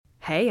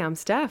Hey, I'm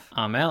Steph.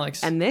 I'm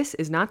Alex. And this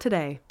is Not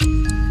Today.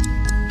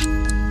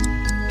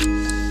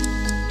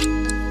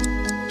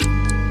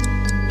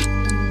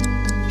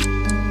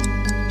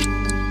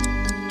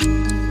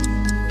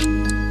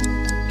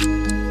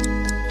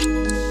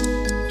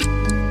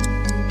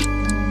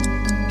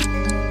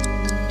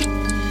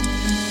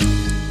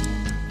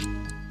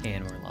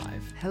 And we're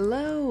live.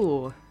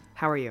 Hello.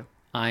 How are you?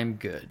 I'm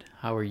good.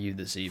 How are you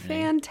this evening?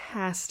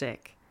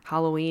 Fantastic.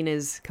 Halloween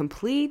is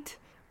complete.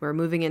 We're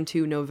moving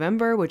into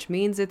November, which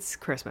means it's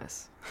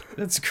Christmas.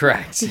 That's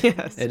correct.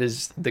 Yes. It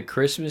is. The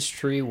Christmas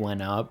tree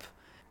went up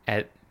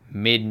at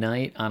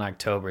midnight on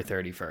October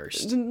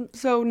 31st.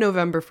 So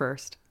November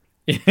 1st.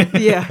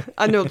 Yeah.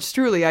 No,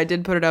 truly, I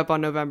did put it up on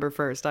November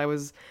 1st. I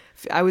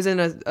was in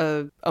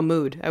a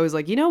mood. I was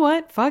like, you know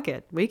what? Fuck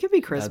it. We could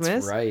be Christmas.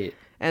 That's right.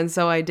 And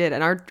so I did.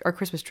 And our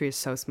Christmas tree is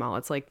so small.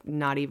 It's like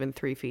not even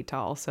 3 feet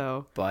tall.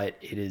 So. But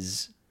it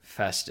is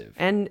festive.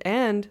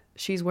 And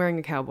she's wearing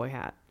a cowboy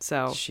hat.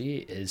 So. She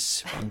is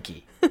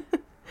spunky.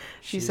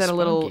 She She's said a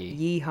little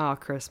spunky. yeehaw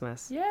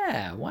Christmas.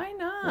 Yeah, why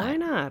not? Why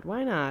not?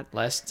 Why not?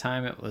 Last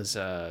time it was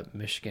a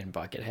Michigan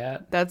bucket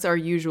hat. That's our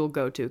usual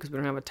go-to because we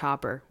don't have a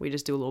topper. We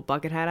just do a little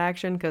bucket hat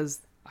action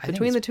because I think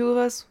between the it's- two of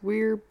us,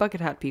 we're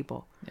bucket hat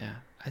people. Yeah,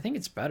 I think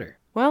it's better.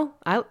 Well,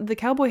 the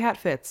cowboy hat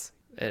fits.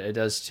 It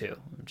does too.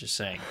 I'm just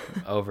saying,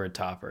 over a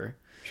topper.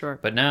 Sure.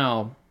 But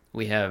now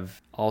we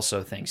have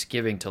also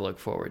Thanksgiving to look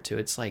forward to.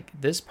 It's like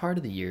this part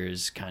of the year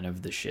is kind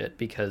of the shit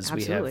because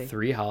Absolutely. we have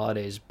 3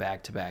 holidays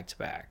back to back to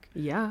back,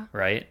 Yeah.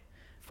 right?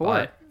 4,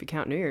 But if you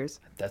count New Year's.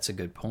 that's a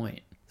good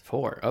point.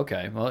 4.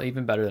 Okay. Well,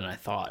 even better than I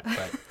thought.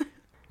 But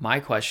my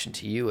question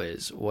to you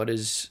is, what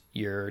is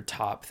your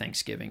top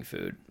Thanksgiving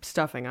food?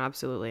 Stuffing,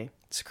 absolutely.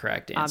 It's the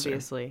correct answer.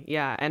 Obviously.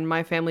 Yeah. And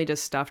my family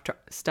does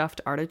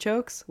stuffed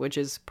artichokes, which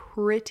is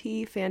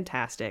pretty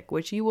fantastic,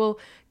 which you will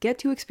get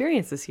to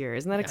experience this year.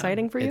 Isn't that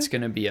exciting for you? It's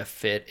going to be a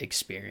fit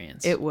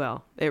experience. It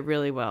will. It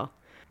really will.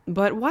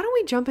 But why don't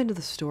we jump into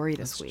the story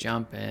this Let's week?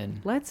 jump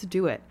in. Let's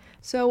do it.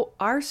 So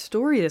our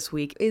story this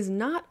week is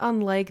not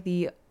unlike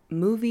the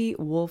movie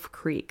Wolf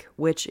Creek,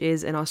 which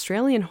is an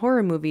Australian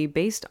horror movie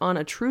based on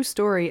a true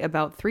story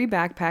about 3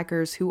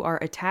 backpackers who are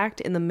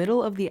attacked in the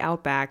middle of the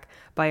outback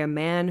by a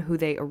man who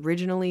they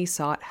originally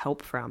sought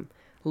help from.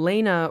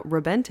 Lena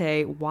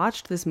Rebente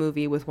watched this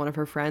movie with one of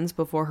her friends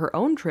before her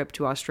own trip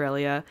to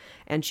Australia,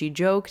 and she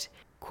joked,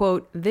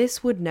 quote,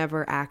 "This would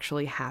never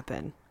actually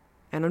happen."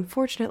 And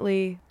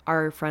unfortunately,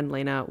 our friend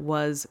Lena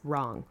was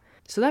wrong.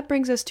 So that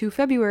brings us to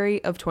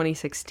February of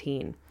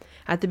 2016.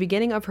 At the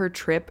beginning of her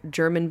trip,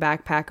 German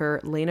backpacker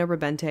Lena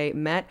Rebente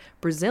met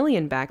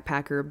Brazilian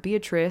backpacker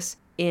Beatrice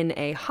in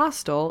a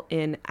hostel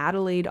in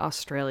Adelaide,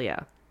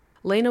 Australia.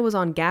 Lena was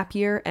on gap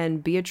year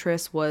and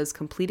Beatrice was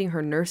completing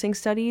her nursing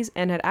studies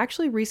and had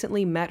actually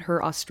recently met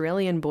her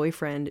Australian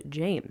boyfriend,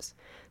 James.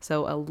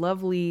 So a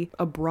lovely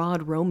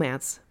abroad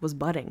romance was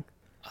budding.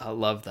 I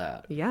love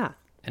that. Yeah.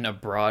 An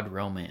abroad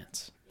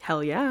romance.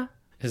 Hell yeah.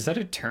 Is that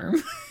a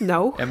term?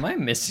 No. Am I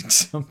missing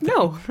something?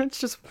 No, that's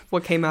just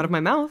what came out of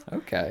my mouth.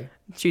 Okay.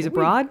 She's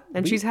abroad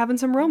and she's having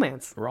some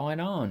romance. Right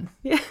on.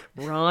 Yeah,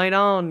 right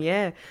on,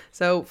 yeah.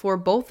 So for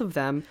both of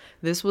them,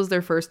 this was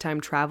their first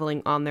time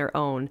traveling on their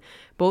own.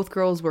 Both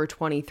girls were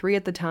 23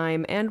 at the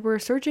time and were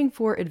searching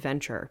for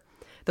adventure.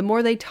 The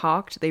more they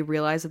talked, they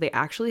realized that they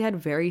actually had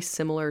very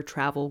similar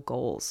travel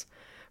goals.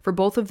 For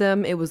both of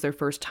them, it was their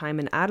first time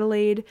in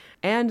Adelaide,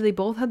 and they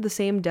both had the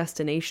same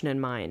destination in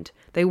mind.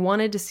 They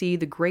wanted to see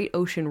the Great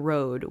Ocean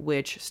Road,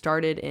 which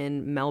started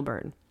in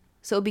Melbourne.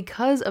 So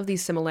because of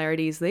these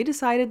similarities, they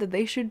decided that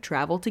they should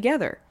travel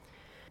together.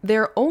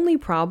 Their only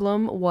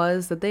problem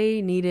was that they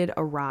needed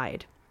a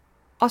ride.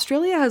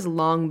 Australia has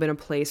long been a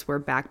place where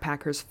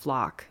backpackers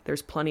flock.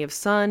 There's plenty of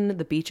sun,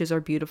 the beaches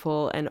are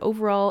beautiful, and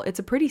overall, it's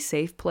a pretty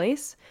safe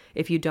place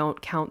if you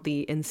don't count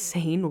the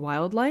insane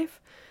wildlife.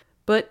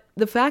 But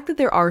the fact that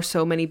there are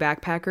so many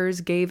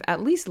backpackers gave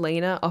at least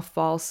Lena a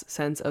false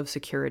sense of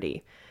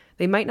security.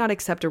 They might not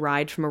accept a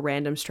ride from a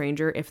random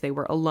stranger if they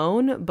were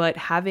alone, but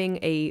having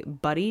a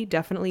buddy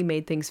definitely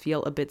made things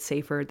feel a bit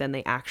safer than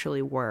they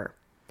actually were.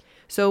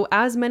 So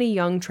as many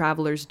young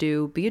travelers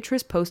do,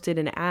 Beatrice posted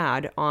an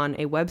ad on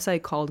a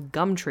website called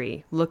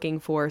Gumtree looking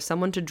for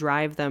someone to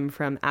drive them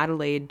from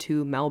Adelaide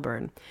to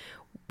Melbourne,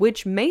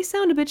 which may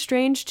sound a bit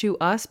strange to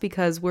us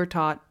because we're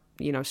taught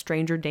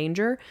stranger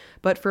danger.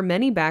 But for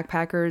many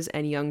backpackers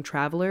and young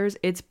travelers,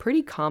 it's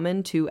pretty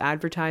common to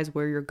advertise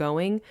where you're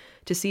going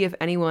to see if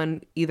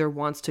anyone either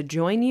wants to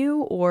join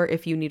you or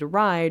if you need a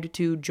ride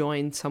to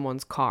join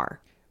someone's car.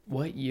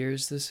 What year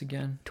is this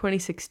again?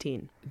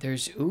 2016.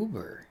 There's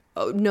Uber.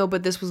 Oh, no,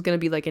 but this was going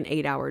to be like an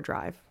 8-hour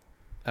drive.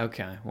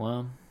 Okay,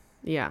 well,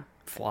 Yeah.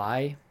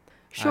 fly?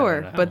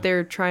 Sure, but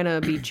they're trying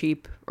to be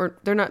cheap, or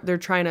they're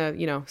trying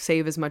to,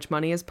 save as much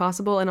money as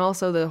possible. And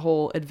also the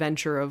whole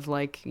adventure of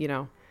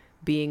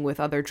being with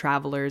other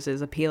travelers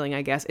is appealing,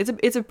 I guess.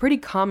 It's a pretty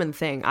common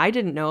thing. I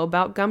didn't know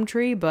about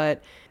Gumtree,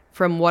 but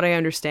from what I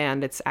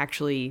understand, it's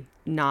actually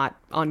not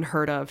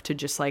unheard of to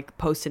just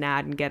post an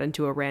ad and get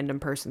into a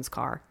random person's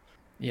car.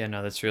 Yeah,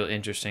 no, that's really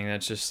interesting.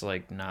 That's just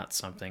not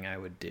something I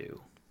would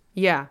do.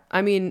 Yeah.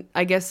 I mean,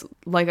 I guess,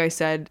 like I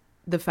said,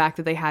 the fact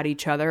that they had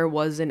each other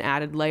was an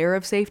added layer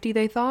of safety,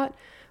 they thought.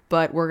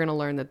 But we're going to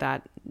learn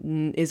that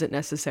isn't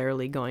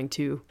necessarily going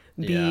to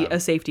be Yeah. a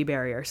safety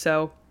barrier.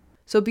 So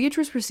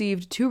Beatrice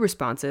received 2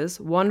 responses,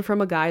 one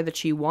from a guy that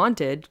she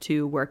wanted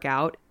to work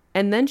out,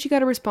 and then she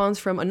got a response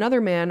from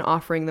another man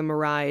offering them a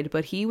ride,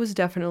 but he was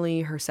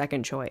definitely her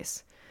second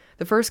choice.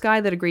 The first guy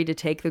that agreed to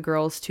take the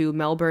girls to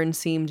Melbourne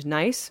seemed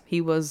nice.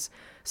 He was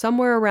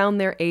somewhere around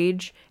their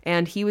age,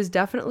 and he was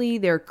definitely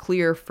their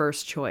clear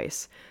first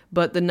choice.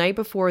 But the night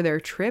before their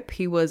trip,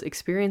 he was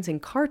experiencing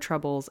car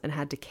troubles and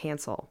had to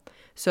cancel.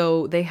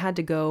 So they had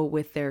to go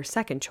with their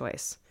second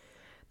choice.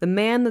 The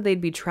man that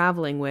they'd be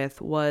traveling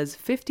with was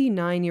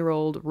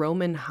 59-year-old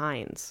Roman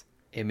Heinze.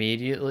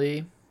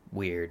 Immediately,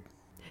 weird.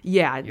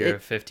 Yeah, You're a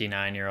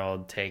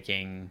 59-year-old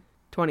taking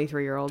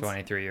 23-year-olds.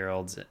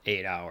 23-year-olds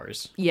 8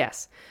 hours.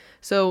 Yes.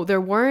 So there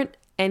weren't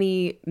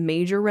any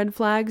major red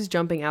flags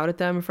jumping out at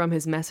them from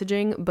his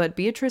messaging, but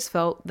Beatrice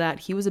felt that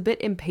he was a bit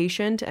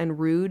impatient and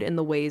rude in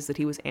the ways that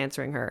he was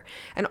answering her.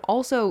 And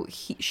also,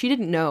 she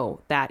didn't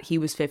know that he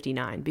was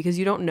 59 because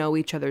you don't know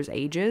each other's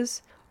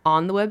ages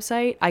on the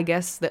website. I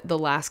guess that the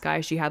last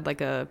guy, she had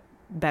like a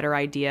better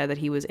idea that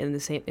he was in the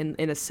same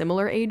in a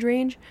similar age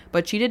range,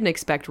 but she didn't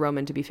expect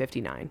Roman to be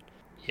 59.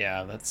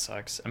 Yeah, that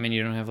sucks. I mean,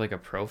 you don't have like a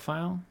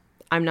profile?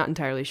 I'm not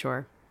entirely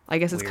sure. I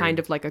guess it's Weird. kind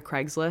of like a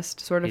Craigslist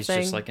sort of He's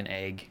thing. just like an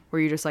egg.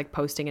 Where you're just like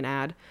posting an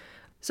ad.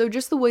 So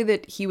just the way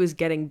that he was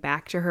getting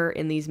back to her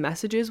in these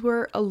messages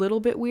were a little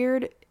bit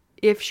weird.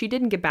 If she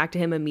didn't get back to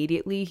him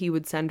immediately, he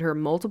would send her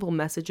multiple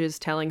messages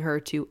telling her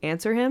to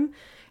answer him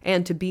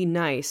and to be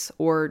nice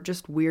or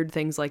just weird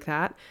things like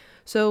that.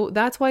 So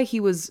that's why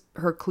he was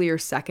her clear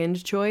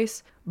second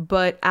choice.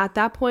 But at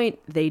that point,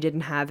 they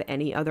didn't have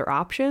any other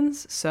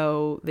options.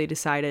 So they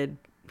decided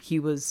he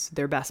was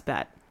their best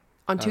bet.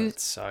 On Oh, that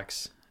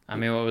sucks. I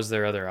mean, what was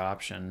their other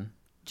option?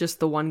 Just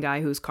the one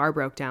guy whose car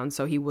broke down,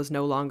 so he was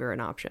no longer an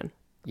option.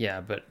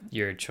 Yeah, but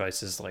your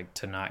choice is like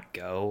to not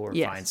go or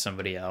Yes. find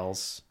somebody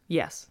else.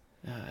 Yes.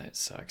 It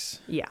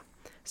sucks. Yeah.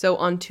 So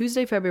on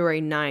Tuesday,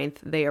 February 9th,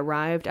 they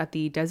arrived at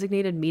the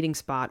designated meeting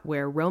spot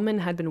where Roman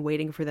had been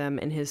waiting for them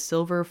in his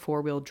silver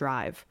 4-wheel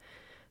drive.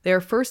 Their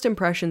first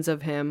impressions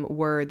of him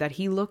were that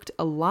he looked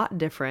a lot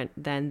different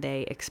than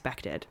they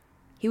expected.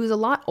 He was a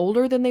lot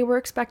older than they were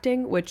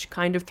expecting, which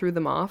kind of threw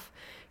them off.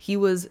 He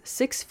was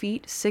 6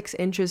 feet 6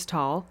 inches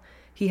tall.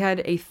 He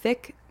had a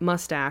thick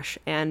mustache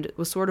and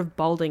was sort of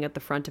balding at the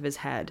front of his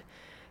head.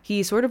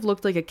 He sort of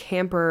looked like a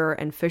camper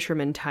and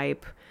fisherman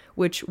type,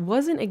 which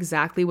wasn't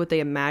exactly what they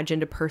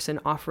imagined a person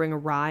offering a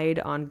ride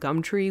on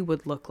Gumtree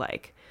would look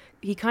like.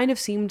 He kind of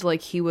seemed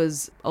like he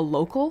was a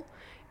local,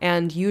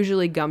 and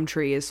usually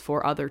Gumtree is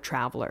for other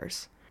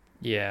travelers.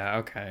 Yeah,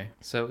 okay.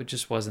 So it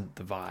just wasn't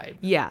the vibe.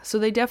 Yeah, so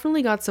they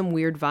definitely got some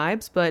weird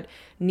vibes, but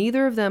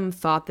neither of them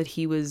thought that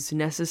he was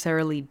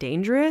necessarily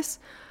dangerous.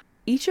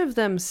 Each of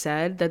them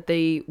said that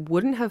they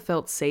wouldn't have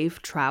felt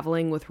safe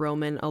traveling with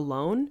Roman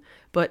alone,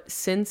 but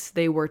since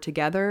they were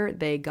together,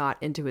 they got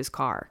into his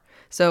car.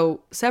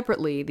 So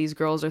separately, these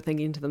girls are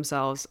thinking to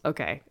themselves,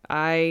 okay,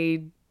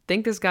 I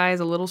think this guy is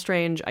a little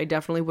strange. I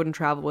definitely wouldn't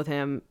travel with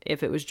him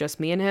if it was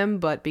just me and him,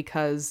 but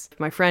because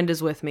my friend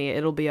is with me,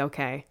 it'll be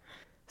okay.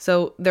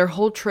 So their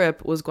whole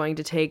trip was going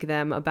to take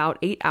them about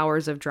 8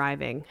 hours of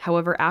driving.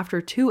 However,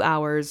 after 2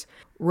 hours,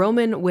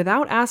 Roman,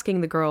 without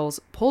asking the girls,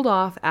 pulled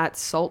off at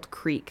Salt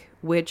Creek,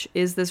 which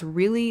is this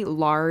really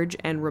large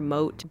and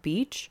remote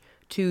beach,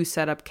 to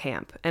set up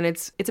camp. And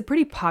it's a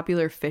pretty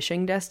popular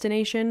fishing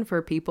destination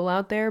for people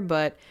out there,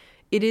 but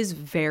it is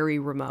very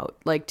remote.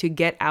 Like, to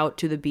get out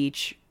to the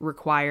beach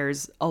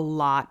requires a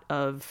lot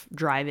of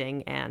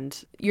driving,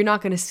 and you're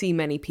not going to see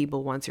many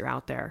people once you're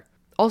out there.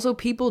 Also,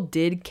 people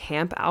did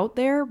camp out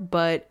there,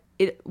 but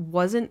it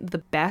wasn't the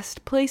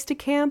best place to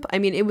camp. I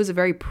mean, it was a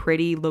very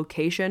pretty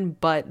location,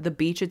 but the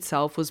beach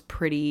itself was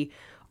pretty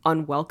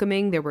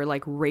unwelcoming. There were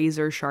like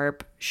razor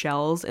sharp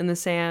shells in the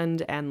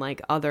sand and like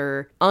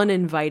other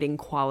uninviting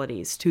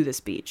qualities to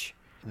this beach.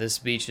 This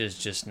beach is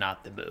just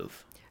not the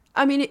move.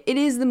 I mean, it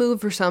is the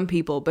move for some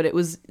people, but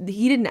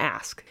he didn't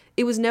ask.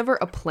 It was never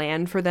a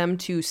plan for them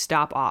to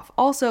stop off.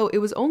 Also, it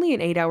was only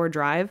an 8-hour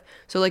drive,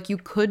 so like you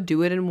could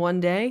do it in one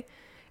day.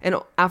 And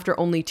after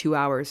only 2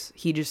 hours,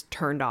 he just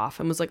turned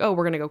off and was like, oh,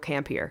 we're going to go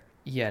camp here.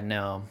 Yeah,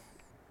 no.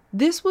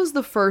 This was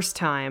the first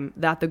time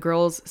that the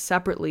girls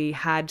separately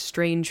had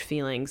strange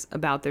feelings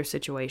about their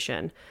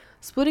situation.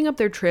 Splitting up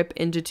their trip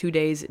into 2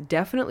 days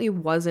definitely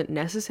wasn't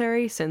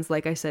necessary since,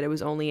 like I said, it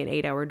was only an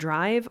 8-hour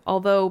drive,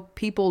 although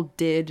people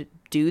did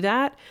do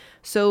that,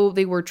 so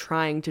they were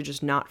trying to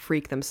just not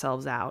freak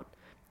themselves out.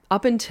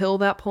 Up until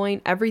that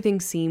point, everything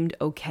seemed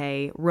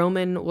okay.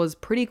 Roman was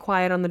pretty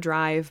quiet on the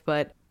drive,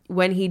 but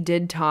when he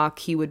did talk,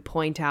 he would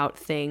point out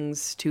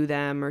things to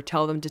them or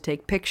tell them to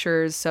take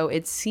pictures, so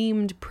it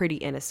seemed pretty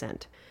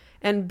innocent.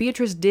 And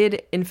Beatrice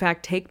did, in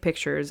fact, take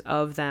pictures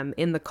of them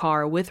in the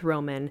car with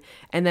Roman,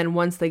 and then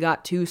once they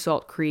got to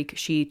Salt Creek,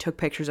 she took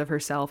pictures of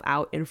herself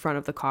out in front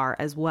of the car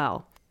as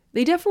well.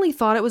 They definitely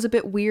thought it was a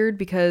bit weird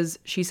because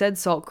she said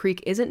Salt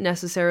Creek isn't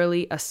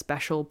necessarily a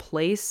special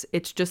place.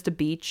 It's just a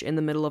beach in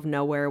the middle of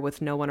nowhere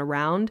with no one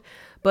around.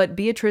 But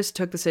Beatrice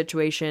took the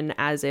situation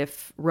as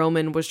if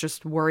Roman was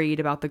just worried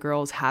about the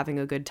girls having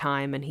a good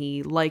time and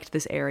he liked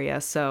this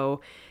area, so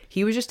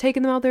he was just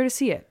taking them out there to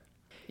see it.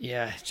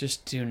 Yeah,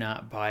 just do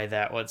not buy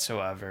that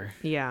whatsoever.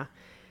 Yeah.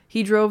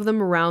 He drove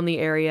them around the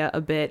area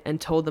a bit and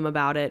told them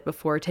about it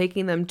before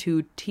taking them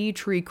to Tea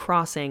Tree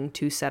Crossing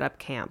to set up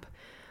camp.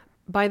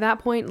 By that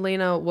point,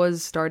 Lena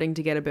was starting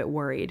to get a bit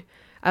worried.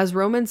 As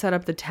Roman set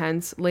up the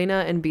tents,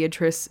 Lena and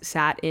Beatrice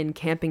sat in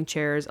camping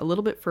chairs a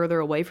little bit further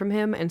away from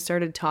him and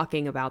started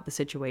talking about the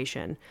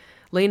situation.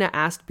 Lena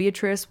asked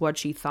Beatrice what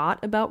she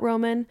thought about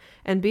Roman,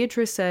 and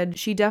Beatrice said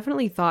she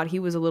definitely thought he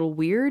was a little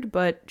weird,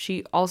 but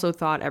she also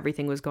thought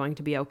everything was going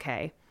to be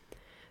okay.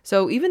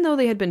 So even though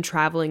they had been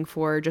traveling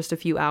for just a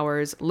few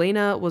hours,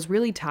 Lena was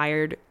really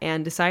tired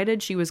and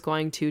decided she was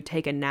going to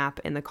take a nap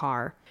in the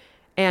car.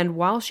 And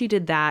while she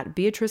did that,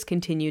 Beatrice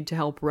continued to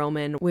help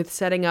Roman with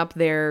setting up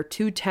their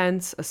 2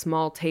 tents, a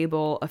small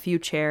table, a few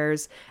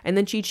chairs, and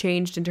then she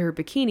changed into her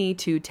bikini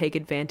to take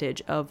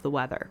advantage of the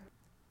weather.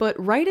 But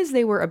right as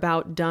they were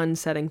about done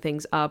setting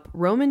things up,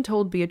 Roman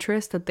told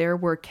Beatrice that there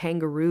were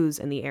kangaroos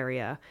in the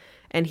area,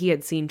 and he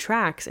had seen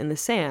tracks in the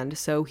sand,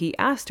 so he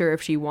asked her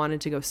if she wanted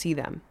to go see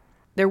them.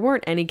 There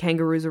weren't any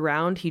kangaroos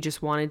around, he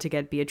just wanted to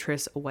get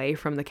Beatrice away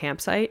from the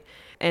campsite,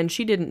 and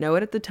she didn't know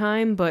it at the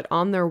time, but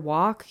on their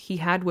walk, he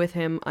had with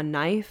him a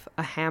knife,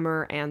 a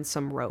hammer, and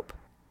some rope.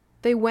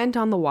 They went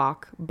on the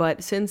walk,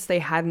 but since they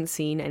hadn't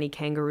seen any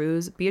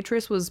kangaroos,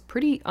 Beatrice was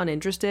pretty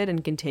uninterested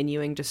in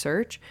continuing to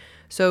search,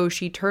 so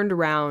she turned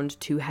around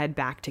to head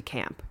back to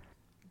camp.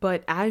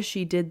 But as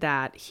she did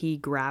that, he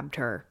grabbed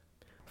her.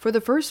 For the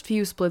first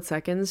few split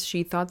seconds,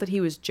 she thought that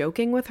he was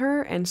joking with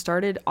her and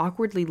started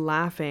awkwardly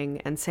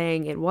laughing and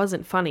saying it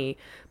wasn't funny,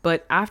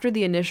 but after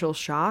the initial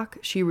shock,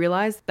 she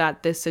realized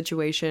that this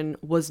situation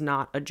was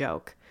not a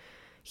joke.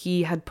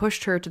 He had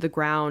pushed her to the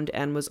ground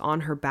and was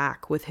on her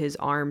back with his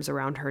arms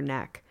around her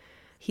neck.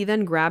 He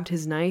then grabbed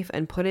his knife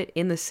and put it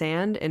in the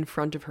sand in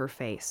front of her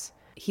face.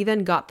 He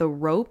then got the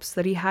ropes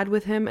that he had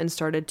with him and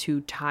started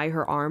to tie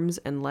her arms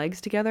and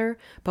legs together,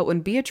 but when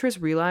Beatrice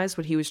realized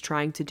what he was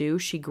trying to do,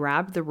 she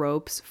grabbed the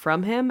ropes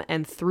from him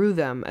and threw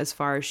them as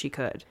far as she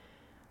could.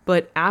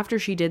 But after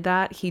she did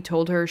that, he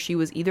told her she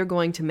was either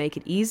going to make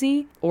it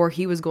easy or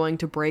he was going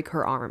to break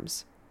her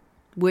arms,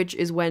 which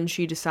is when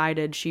she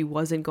decided she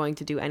wasn't going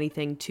to do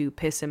anything to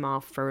piss him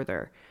off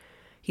further.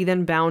 He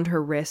then bound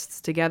her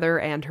wrists together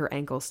and her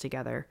ankles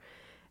together.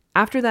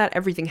 After that,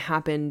 everything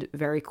happened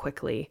very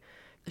quickly.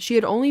 She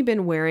had only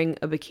been wearing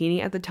a bikini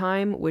at the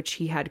time, which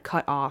he had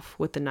cut off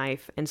with the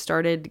knife, and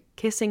started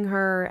kissing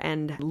her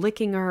and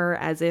licking her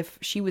as if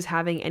she was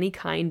having any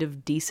kind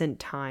of decent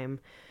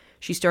time.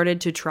 She started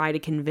to try to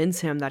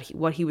convince him that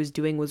what he was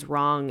doing was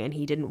wrong and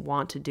he didn't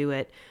want to do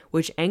it,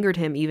 which angered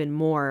him even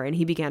more, and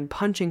he began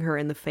punching her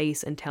in the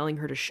face and telling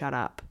her to shut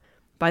up.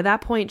 By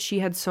that point, she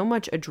had so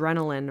much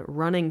adrenaline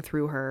running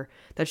through her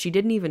that she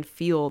didn't even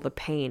feel the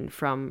pain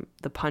from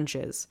the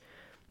punches.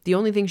 The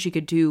only thing she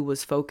could do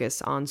was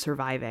focus on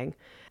surviving,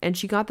 and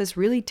she got this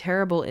really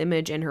terrible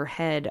image in her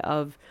head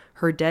of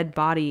her dead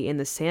body in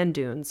the sand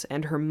dunes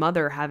and her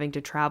mother having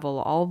to travel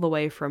all the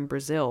way from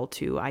Brazil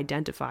to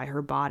identify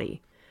her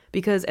body.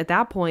 Because at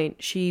that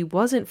point, she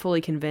wasn't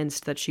fully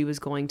convinced that she was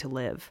going to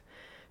live.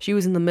 She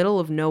was in the middle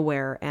of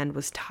nowhere and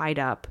was tied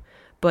up,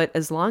 but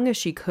as long as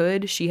she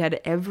could, she had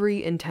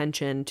every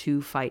intention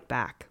to fight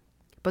back.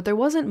 But there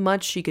wasn't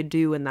much she could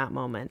do in that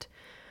moment.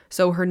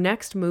 So her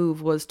next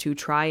move was to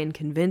try and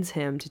convince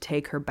him to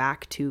take her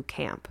back to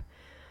camp.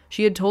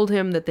 She had told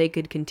him that they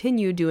could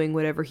continue doing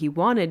whatever he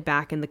wanted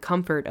back in the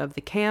comfort of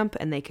the camp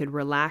and they could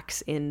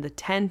relax in the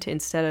tent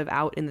instead of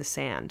out in the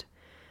sand.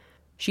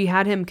 She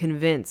had him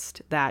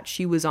convinced that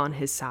she was on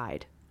his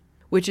side,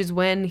 which is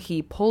when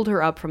he pulled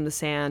her up from the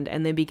sand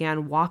and they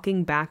began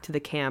walking back to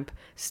the camp,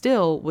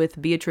 still with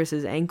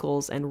Beatrice's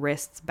ankles and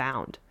wrists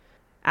bound.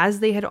 As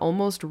they had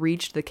almost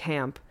reached the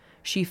camp,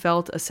 she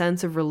felt a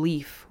sense of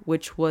relief,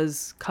 which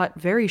was cut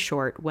very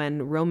short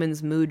when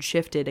Roman's mood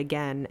shifted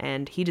again,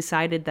 and he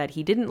decided that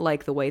he didn't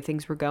like the way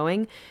things were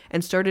going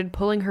and started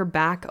pulling her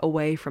back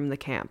away from the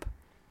camp.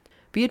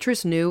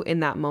 Beatrice knew in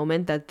that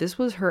moment that this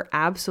was her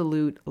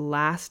absolute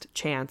last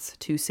chance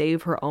to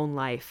save her own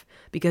life,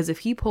 because if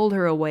he pulled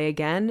her away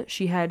again,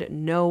 she had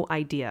no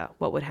idea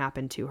what would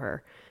happen to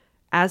her.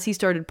 As he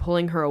started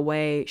pulling her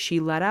away, she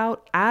let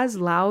out as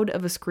loud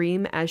of a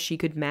scream as she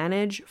could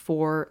manage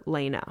for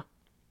Lena.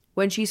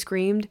 When she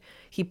screamed,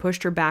 he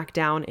pushed her back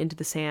down into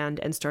the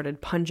sand and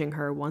started punching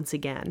her once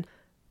again.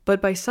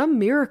 But by some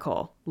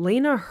miracle,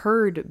 Lena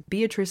heard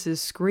Beatrice's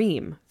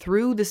scream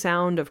through the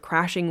sound of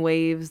crashing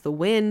waves, the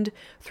wind,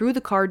 through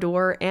the car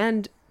door,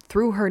 and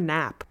through her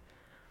nap.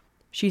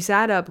 She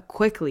sat up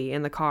quickly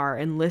in the car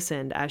and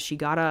listened as she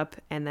got up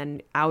and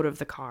then out of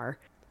the car.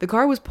 The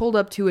car was pulled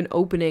up to an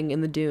opening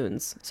in the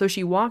dunes, so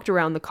she walked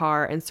around the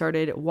car and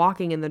started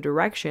walking in the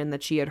direction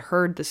that she had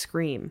heard the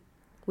scream,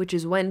 which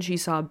is when she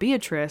saw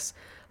Beatrice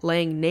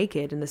laying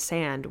naked in the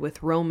sand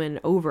with Roman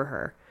over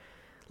her.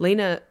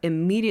 Lena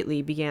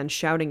immediately began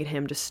shouting at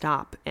him to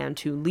stop and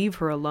to leave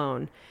her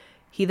alone.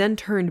 He then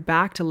turned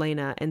back to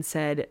Lena and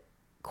said,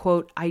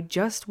 quote, "I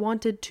just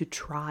wanted to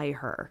try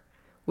her,"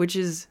 which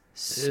is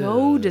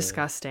so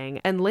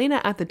disgusting. And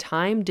Lena at the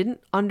time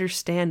didn't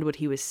understand what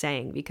he was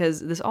saying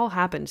because this all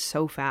happened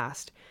so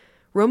fast.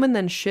 Roman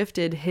then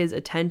shifted his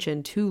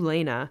attention to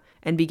Lena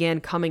and began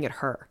coming at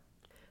her.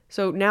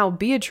 So now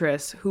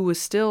Beatrice, who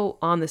was still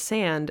on the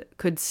sand,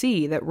 could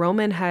see that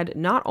Roman had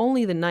not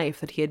only the knife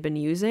that he had been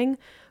using,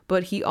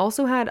 but he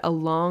also had a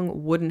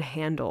long wooden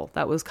handle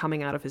that was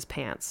coming out of his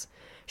pants.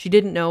 She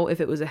didn't know if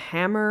it was a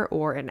hammer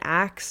or an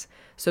axe,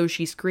 so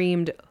she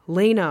screamed,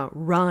 "Lena,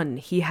 run,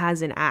 he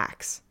has an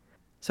axe."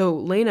 So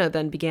Lena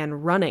then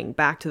began running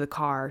back to the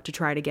car to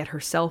try to get her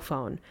cell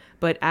phone,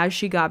 but as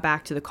she got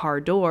back to the car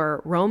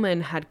door,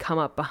 Roman had come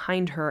up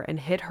behind her and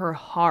hit her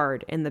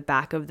hard in the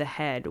back of the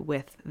head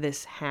with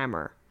this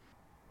hammer.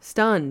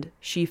 Stunned,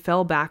 she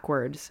fell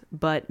backwards,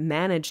 but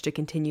managed to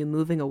continue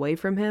moving away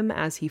from him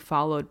as he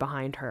followed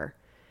behind her.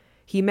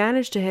 He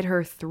managed to hit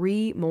her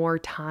 3 more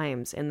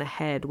times in the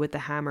head with the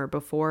hammer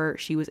before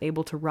she was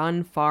able to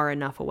run far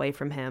enough away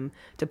from him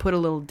to put a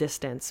little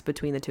distance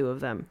between the two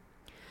of them.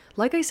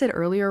 Like I said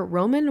earlier,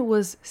 Roman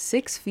was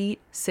 6 feet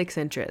 6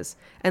 inches,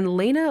 and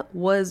Lena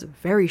was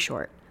very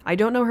short. I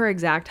don't know her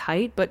exact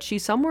height, but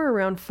she's somewhere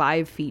around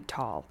 5 feet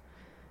tall.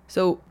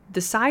 So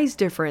the size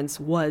difference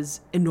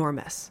was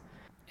enormous.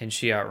 And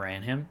she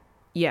outran him?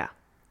 Yeah.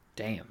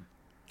 Damn.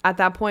 At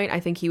that point,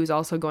 I think he was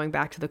also going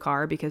back to the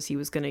car because he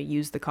was going to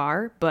use the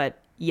car. But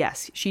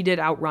yes, she did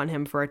outrun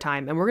him for a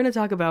time. And we're going to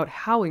talk about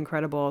how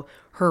incredible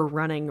her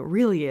running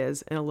really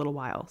is in a little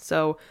while.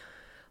 So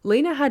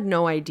Lena had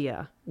no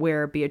idea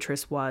where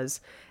Beatrice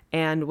was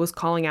and was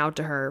calling out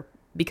to her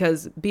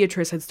because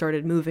Beatrice had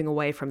started moving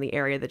away from the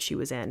area that she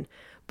was in.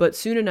 But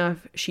soon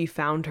enough, she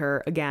found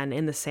her again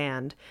in the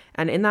sand.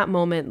 And in that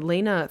moment,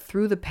 Lena,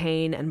 through the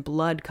pain and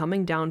blood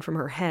coming down from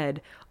her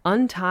head,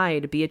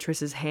 untied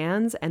Beatrice's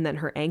hands and then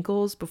her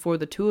ankles before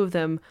the two of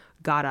them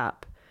got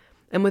up.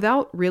 And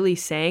without really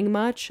saying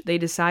much, they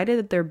decided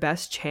that their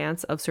best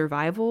chance of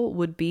survival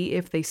would be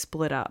if they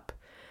split up.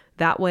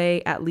 That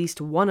way, at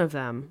least one of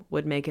them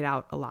would make it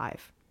out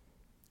alive.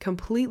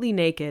 Completely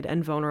naked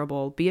and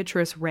vulnerable,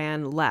 Beatrice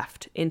ran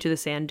left into the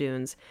sand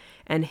dunes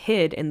and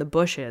hid in the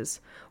bushes,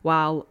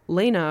 while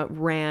Lena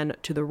ran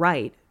to the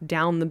right,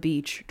 down the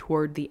beach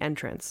toward the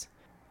entrance.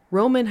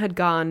 Roman had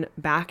gone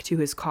back to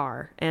his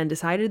car and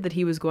decided that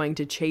he was going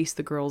to chase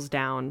the girls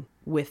down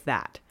with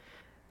that.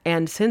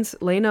 And since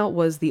Lena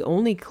was the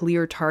only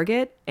clear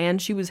target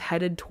and she was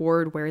headed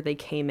toward where they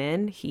came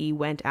in, he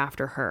went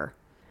after her.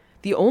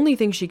 The only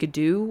thing she could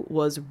do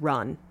was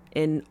run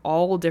in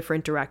all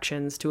different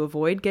directions to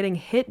avoid getting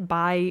hit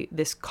by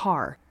this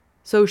car.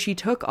 So she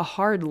took a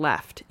hard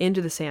left into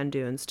the sand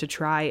dunes to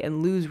try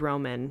and lose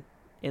Roman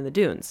in the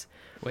dunes.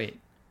 Wait,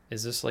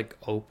 is this like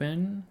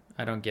open?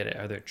 I don't get it.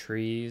 Are there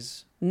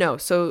trees? No,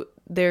 so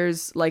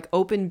there's like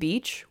open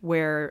beach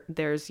where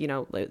there's,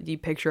 you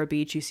picture a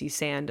beach, you see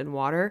sand and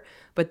water.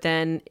 But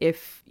then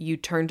if you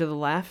turn to the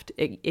left,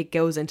 it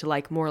goes into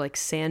like more like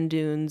sand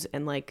dunes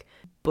and like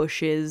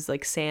bushes,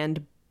 like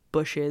sand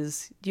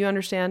bushes. Do you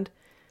understand?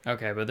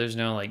 Okay, but there's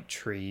no like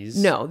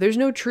trees. No, there's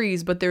no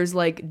trees, but there's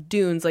like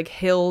dunes, like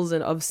hills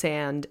and of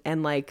sand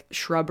and like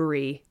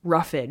shrubbery,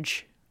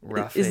 roughage.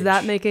 Is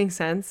that making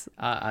sense?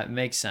 It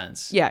makes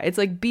sense. Yeah, it's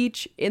like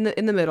beach in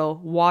the middle,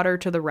 water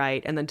to the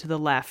right, and then to the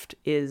left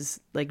is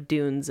like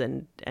dunes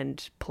and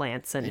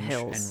plants and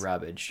hills. And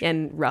rubbish.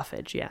 And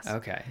roughage, yes.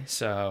 Okay,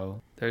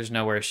 so there's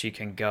nowhere she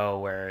can go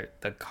where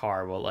the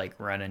car will like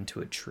run into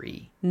a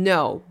tree.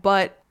 No,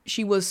 but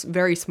she was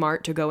very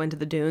smart to go into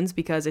the dunes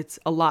because it's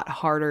a lot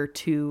harder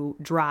to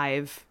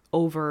drive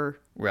over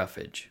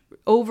roughage.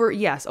 Over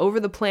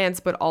the plants,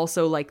 but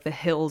also like the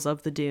hills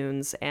of the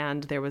dunes.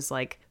 And there was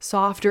like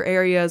softer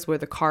areas where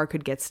the car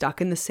could get stuck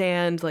in the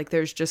sand. Like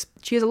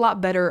she has a lot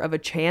better of a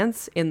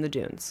chance in the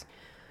dunes.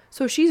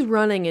 So she's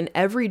running in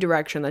every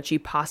direction that she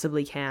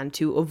possibly can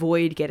to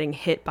avoid getting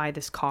hit by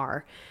this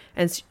car.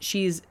 And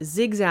she's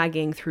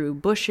zigzagging through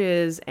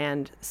bushes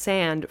and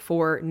sand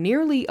for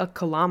nearly a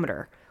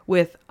kilometer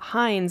with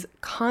Heinze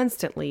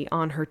constantly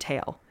on her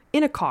tail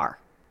in a car.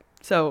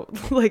 So,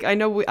 like, I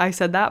know I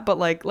said that, but,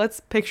 like, let's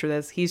picture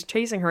this. He's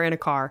chasing her in a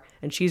car,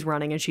 and she's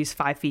running, and she's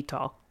 5 feet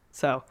tall.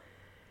 So.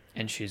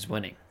 And she's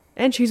winning.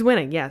 And she's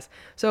winning, yes.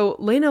 So,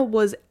 Lena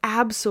was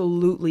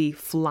absolutely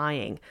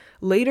flying.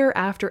 Later,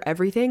 after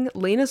everything,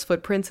 Lena's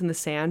footprints in the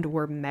sand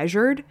were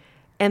measured,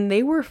 and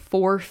they were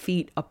 4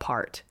 feet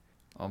apart.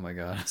 Oh, my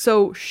God.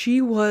 So, she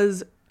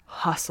was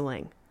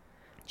hustling.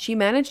 She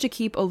managed to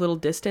keep a little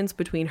distance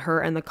between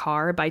her and the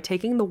car by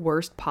taking the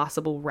worst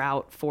possible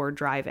route for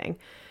driving.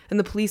 And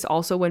the police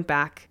also went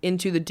back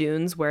into the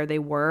dunes where they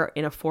were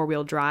in a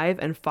 4-wheel drive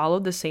and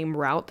followed the same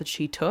route that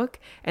she took,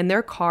 and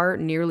their car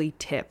nearly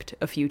tipped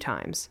a few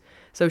times.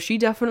 So she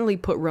definitely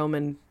put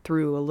Roman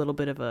through a little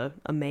bit of a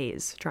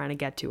maze trying to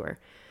get to her.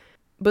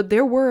 But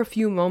there were a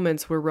few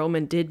moments where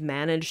Roman did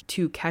manage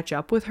to catch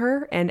up with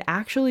her and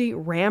actually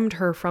rammed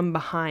her from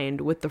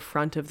behind with the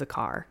front of the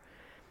car.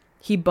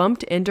 He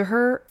bumped into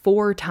her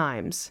 4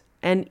 times,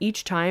 and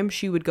each time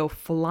she would go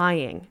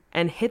flying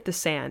and hit the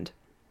sand.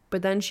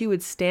 But then she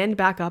would stand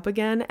back up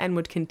again and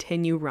would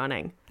continue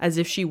running, as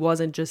if she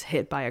wasn't just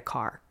hit by a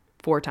car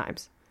 4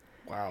 times.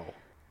 Wow.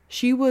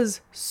 She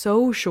was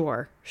so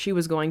sure she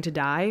was going to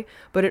die,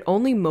 but it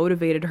only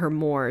motivated her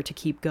more to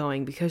keep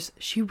going because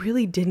she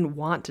really didn't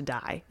want to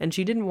die. And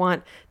she didn't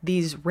want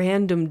these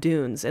random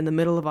dunes in the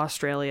middle of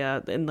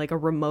Australia in like a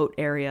remote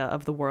area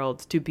of the world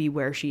to be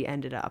where she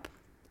ended up.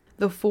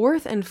 The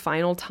 4th and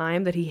final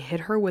time that he hit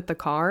her with the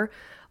car,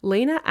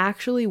 Lena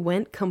actually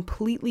went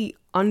completely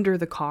under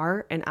the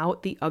car and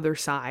out the other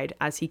side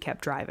as he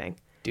kept driving.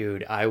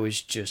 Dude, I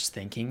was just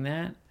thinking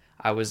that.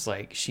 I was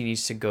like, she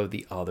needs to go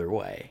the other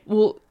way.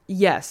 Well,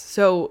 yes.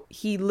 So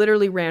he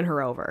literally ran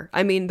her over.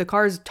 I mean, the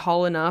car's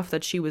tall enough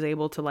that she was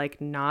able to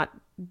like not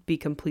be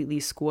completely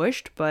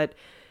squished, but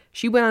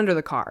she went under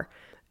the car.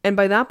 And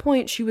by that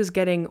point, she was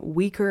getting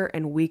weaker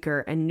and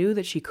weaker and knew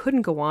that she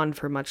couldn't go on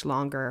for much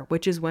longer,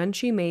 which is when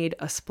she made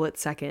a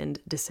split-second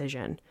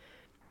decision.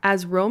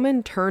 As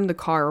Roman turned the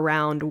car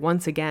around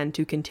once again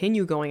to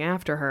continue going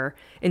after her,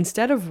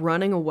 instead of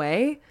running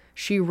away,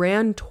 she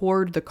ran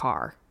toward the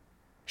car.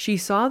 She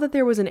saw that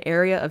there was an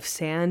area of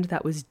sand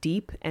that was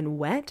deep and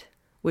wet,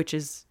 which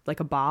is like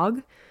a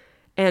bog,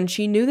 and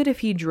she knew that if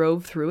he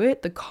drove through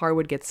it, the car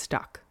would get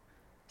stuck.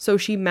 So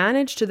she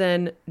managed to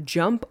then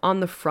jump on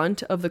the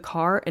front of the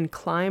car and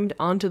climbed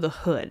onto the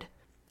hood.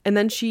 And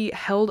then she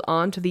held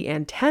on to the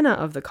antenna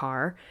of the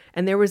car,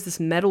 and there was this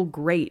metal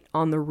grate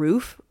on the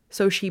roof,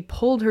 so she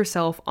pulled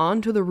herself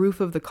onto the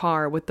roof of the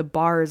car with the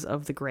bars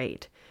of the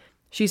grate.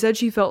 She said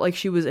she felt like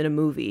she was in a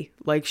movie,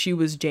 like she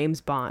was James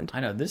Bond. I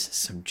know, this is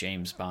some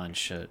James Bond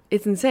shit.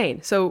 It's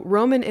insane. So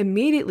Roman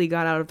immediately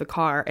got out of the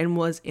car and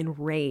was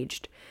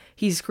enraged.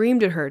 He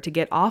screamed at her to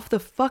get off the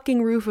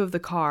fucking roof of the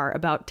car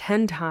about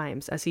 10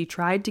 times as he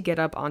tried to get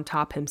up on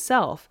top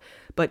himself,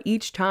 but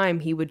each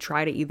time he would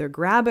try to either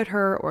grab at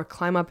her or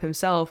climb up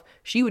himself,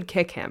 she would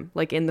kick him,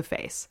 like in the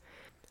face.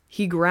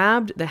 He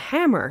grabbed the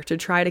hammer to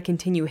try to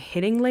continue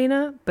hitting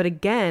Lena, but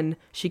again,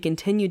 she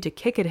continued to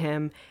kick at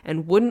him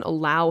and wouldn't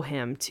allow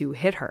him to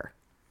hit her.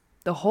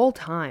 The whole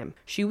time,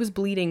 she was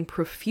bleeding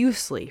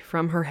profusely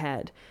from her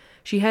head.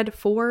 She had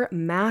 4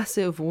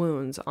 massive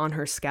wounds on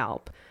her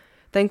scalp.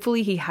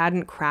 Thankfully, he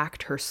hadn't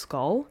cracked her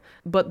skull,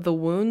 but the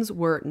wounds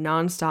were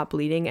nonstop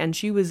bleeding and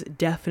she was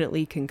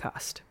definitely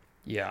concussed.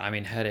 Yeah, I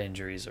mean, head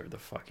injuries are the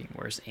fucking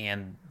worst,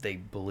 and they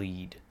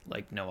bleed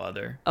like no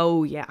other.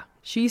 Oh, yeah.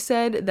 She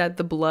said that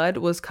the blood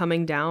was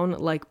coming down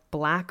like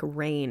black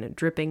rain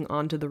dripping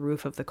onto the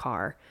roof of the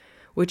car,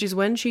 which is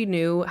when she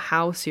knew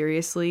how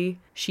seriously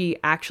she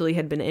actually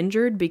had been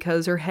injured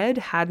because her head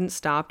hadn't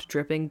stopped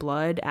dripping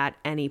blood at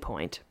any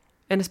point.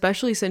 And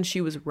especially since she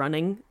was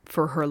running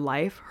for her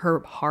life, her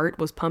heart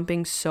was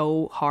pumping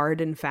so hard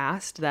and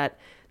fast that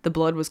the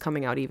blood was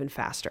coming out even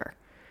faster.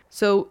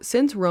 So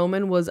since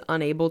Roman was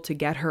unable to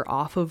get her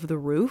off of the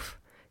roof,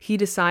 he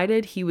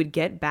decided he would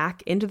get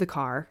back into the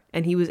car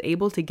and he was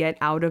able to get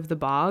out of the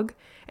bog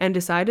and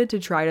decided to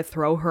try to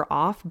throw her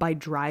off by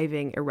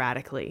driving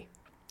erratically.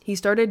 He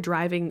started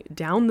driving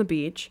down the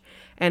beach,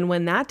 and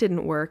when that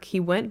didn't work, he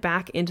went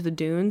back into the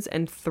dunes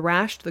and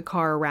thrashed the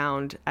car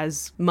around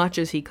as much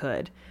as he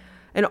could.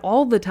 And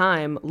all the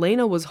time,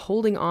 Lena was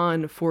holding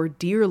on for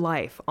dear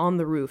life on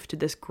the roof to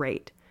this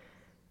grate.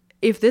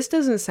 If this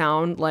doesn't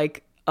sound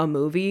like a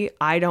movie,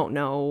 I don't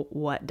know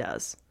what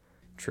does.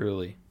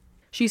 Truly.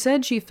 She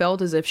said she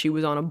felt as if she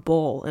was on a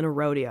bull in a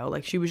rodeo,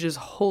 like she was just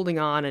holding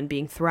on and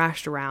being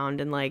thrashed around,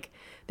 and like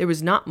there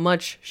was not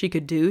much she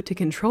could do to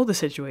control the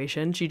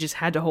situation. She just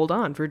had to hold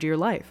on for dear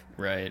life.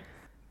 Right.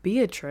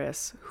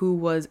 Beatrice, who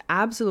was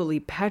absolutely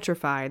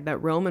petrified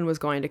that Roman was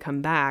going to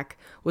come back,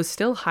 was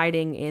still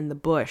hiding in the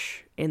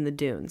bush in the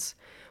dunes,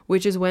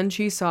 which is when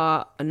she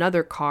saw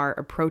another car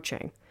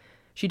approaching.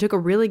 She took a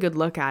really good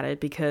look at it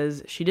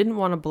because she didn't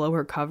want to blow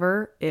her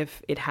cover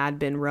if it had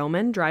been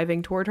Roman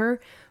driving toward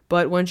her,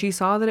 but when she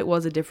saw that it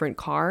was a different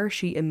car,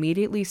 she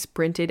immediately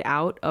sprinted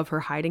out of her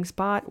hiding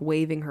spot,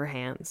 waving her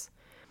hands.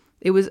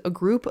 It was a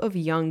group of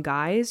young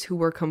guys who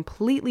were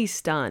completely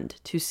stunned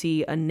to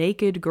see a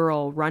naked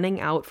girl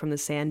running out from the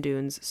sand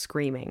dunes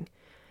screaming.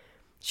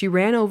 She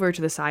ran over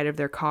to the side of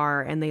their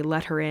car and they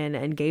let her in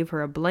and gave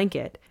her a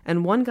blanket,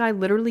 and one guy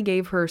literally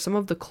gave her some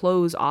of the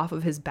clothes off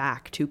of his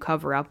back to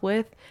cover up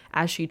with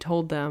as she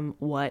told them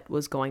what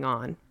was going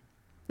on.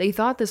 They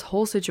thought this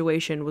whole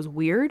situation was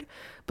weird,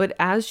 but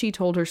as she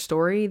told her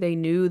story, they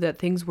knew that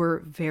things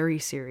were very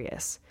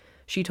serious.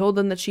 She told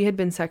them that she had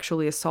been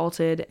sexually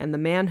assaulted and the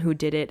man who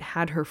did it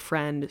had her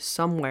friend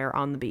somewhere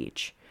on the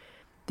beach.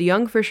 The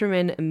young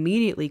fisherman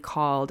immediately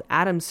called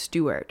Adam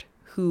Stewart,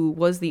 who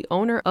was the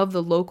owner of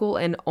the local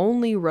and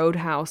only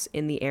roadhouse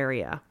in the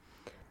area.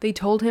 They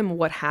told him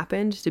what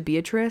happened to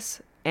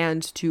Beatrice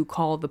and to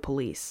call the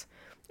police.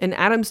 And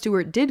Adam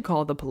Stewart did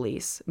call the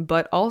police,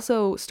 but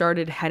also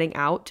started heading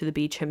out to the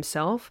beach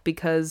himself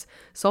because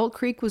Salt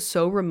Creek was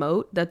so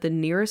remote that the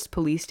nearest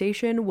police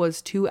station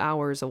was 2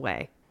 hours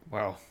away.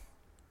 Wow.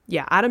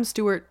 Yeah, Adam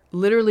Stewart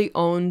literally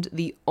owned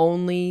the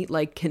only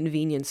like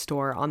convenience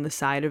store on the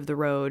side of the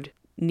road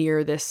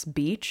near this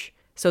beach.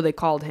 So they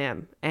called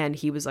him and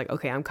he was like,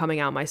 okay, I'm coming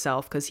out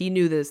myself, because he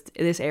knew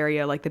this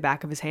area like the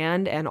back of his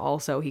hand, and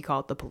also he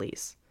called the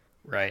police.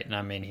 Right. And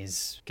I mean,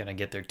 he's going to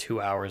get there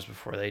 2 hours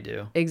before they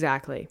do.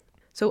 Exactly.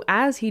 So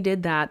as he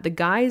did that, the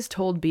guys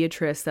told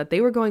Beatrice that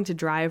they were going to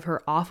drive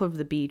her off of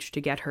the beach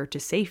to get her to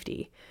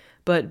safety.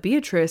 But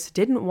Beatrice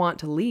didn't want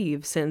to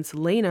leave since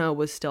Lena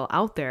was still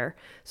out there,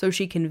 so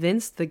she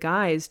convinced the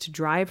guys to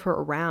drive her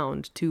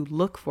around to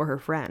look for her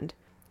friend.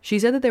 She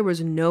said that there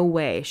was no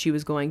way she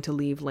was going to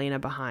leave Lena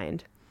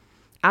behind.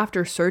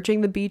 After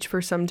searching the beach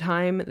for some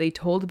time, they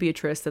told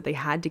Beatrice that they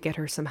had to get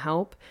her some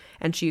help,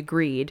 and she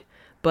agreed.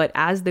 But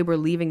as they were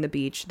leaving the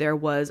beach, there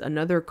was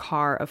another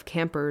car of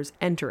campers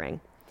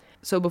entering.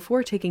 So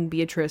before taking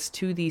Beatrice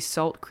to the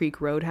Salt Creek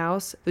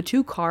Roadhouse, the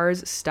two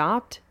cars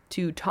stopped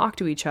to talk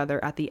to each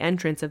other at the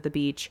entrance of the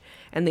beach,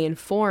 and they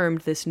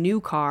informed this new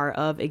car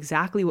of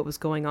exactly what was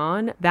going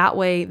on. That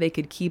way they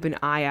could keep an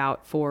eye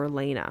out for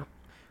Lena.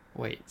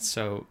 Wait,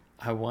 so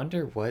I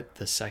wonder what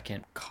the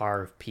second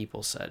car of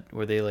people said.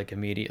 Were they like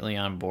immediately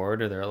on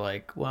board, or they're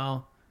like,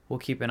 well, we'll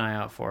keep an eye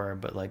out for her,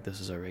 but like this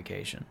is our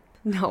vacation?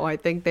 No, I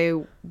think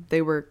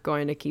they were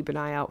going to keep an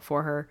eye out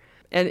for her.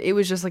 And it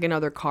was just like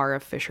another car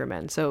of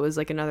fishermen. So it was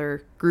like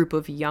another group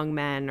of young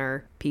men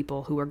or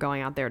people who were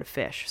going out there to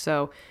fish.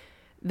 So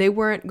they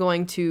weren't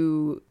going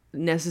to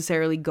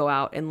necessarily go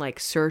out and like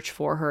search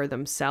for her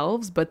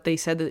themselves, but they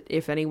said that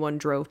if anyone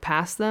drove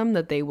past them,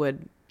 that they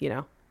would,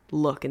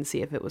 look and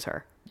see if it was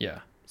her. Yeah.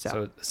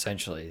 So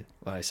essentially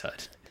what I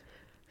said.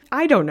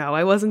 I don't know.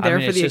 I wasn't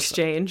there for the just,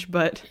 exchange,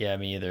 but... Yeah,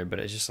 me either. But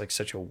it's just like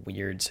such a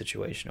weird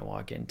situation to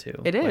walk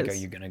into. It is. Like, are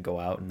you going to go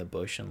out in the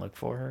bush and look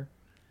for her?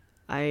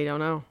 I don't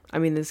know. I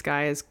mean, this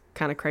guy is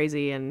kind of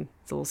crazy and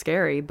it's a little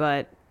scary,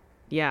 but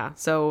yeah.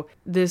 So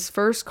this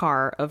first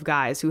car of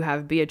guys who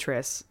have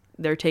Beatrice,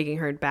 they're taking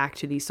her back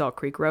to the Salt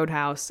Creek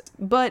Roadhouse.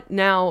 But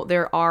now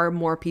there are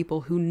more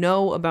people who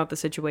know about the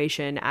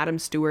situation. Adam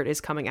Stewart is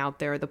coming out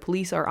there. The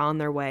police are on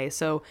their way.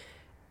 So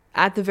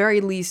at the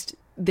very least,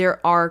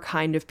 there are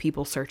kind of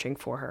people searching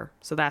for her.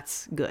 So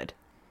that's good.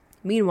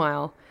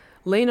 Meanwhile,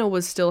 Lena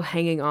was still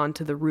hanging on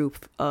to the roof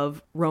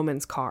of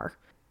Roman's car.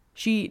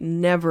 She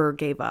never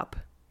gave up.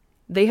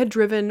 They had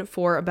driven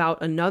for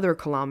about another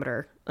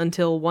kilometer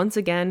until once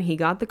again he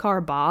got the car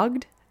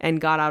bogged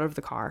and got out of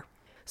the car.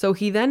 So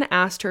he then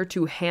asked her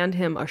to hand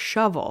him a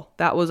shovel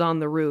that was on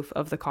the roof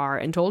of the car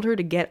and told her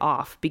to get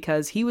off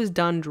because he was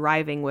done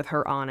driving with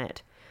her on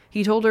it.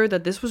 He told her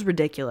that this was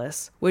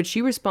ridiculous, which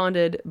she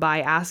responded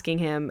by asking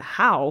him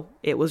how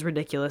it was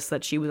ridiculous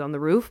that she was on the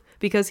roof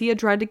because he had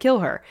tried to kill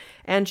her.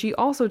 And she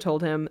also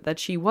told him that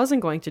she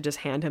wasn't going to just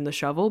hand him the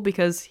shovel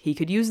because he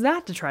could use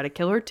that to try to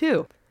kill her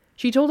too.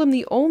 She told him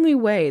the only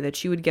way that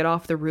she would get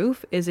off the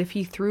roof is if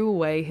he threw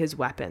away his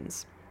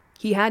weapons.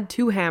 He had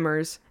 2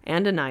 hammers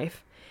and a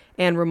knife,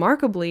 and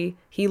remarkably,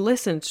 he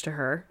listened to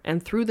her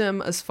and threw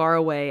them as far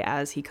away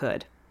as he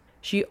could.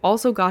 She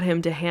also got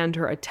him to hand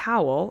her a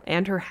towel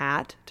and her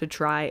hat to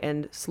try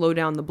and slow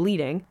down the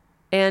bleeding,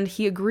 and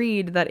he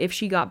agreed that if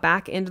she got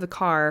back into the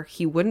car,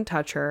 he wouldn't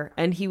touch her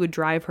and he would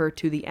drive her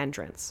to the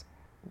entrance.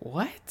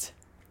 What?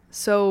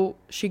 So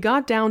she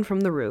got down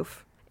from the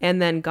roof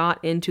and then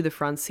got into the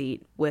front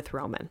seat with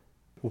Roman.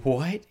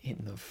 What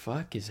in the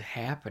fuck is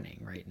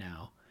happening right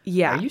now?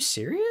 Yeah. Are you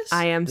serious?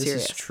 I am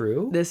serious. This is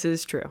true? This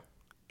is true.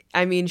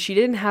 I mean, she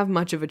didn't have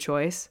much of a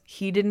choice.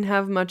 He didn't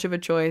have much of a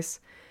choice.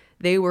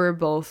 They were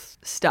both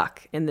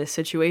stuck in this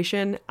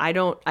situation. I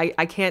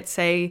can't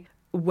say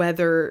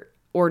whether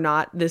or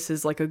not this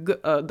is like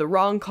the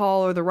wrong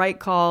call or the right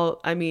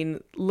call. I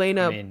mean,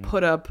 Lena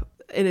put up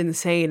an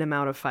insane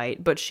amount of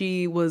fight, but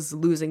she was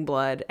losing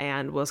blood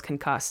and was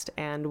concussed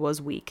and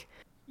was weak.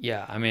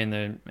 Yeah, I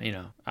mean,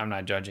 I'm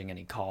not judging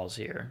any calls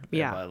here.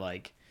 Yeah. But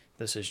like,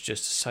 this is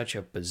just such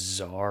a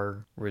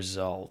bizarre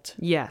result.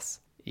 Yes.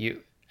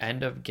 You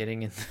end up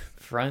getting in the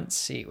front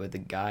seat with the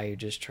guy who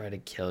just tried to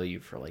kill you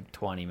for like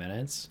 20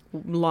 minutes.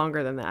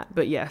 Longer than that,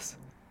 but yes.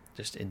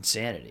 Just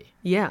insanity.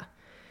 Yeah.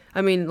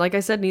 I mean, like I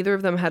said, neither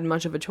of them had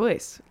much of a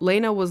choice.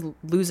 Lena was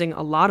losing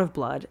a lot of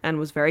blood and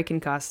was very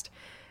concussed,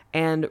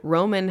 and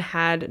Roman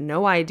had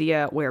no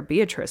idea where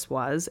Beatrice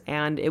was,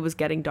 and it was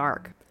getting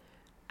dark.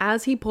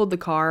 As he pulled the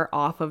car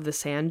off of the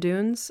sand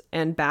dunes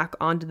and back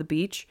onto the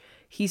beach,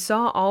 he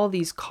saw all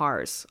these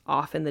cars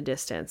off in the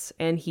distance,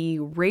 and he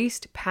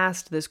raced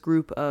past this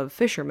group of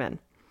fishermen.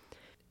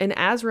 And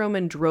as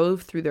Roman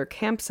drove through their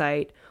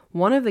campsite,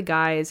 one of the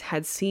guys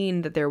had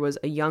seen that there was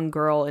a young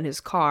girl in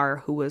his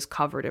car who was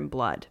covered in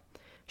blood.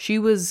 She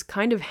was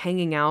kind of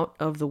hanging out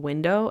of the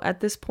window at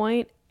this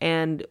point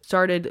and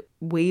started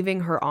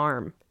waving her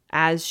arm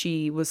as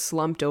she was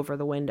slumped over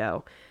the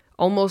window,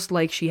 almost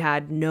like she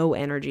had no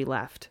energy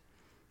left.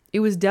 It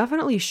was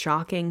definitely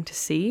shocking to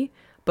see,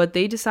 but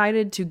they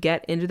decided to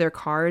get into their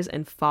cars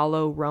and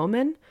follow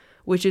Roman,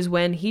 which is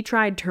when he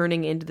tried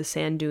turning into the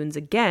sand dunes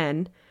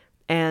again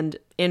and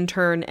in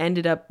turn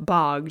ended up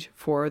bogged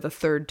for the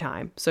third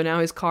time. So now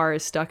his car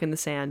is stuck in the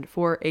sand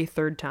for a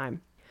third time,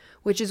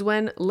 which is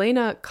when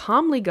Lena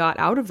calmly got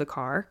out of the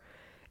car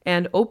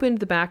and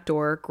opened the back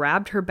door,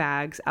 grabbed her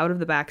bags out of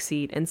the back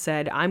seat and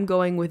said, "I'm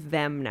going with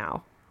them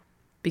now."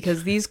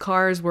 Because these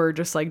cars were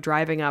just like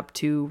driving up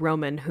to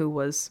Roman, who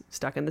was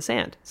stuck in the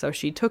sand. So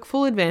she took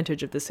full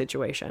advantage of the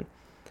situation.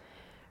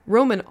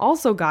 Roman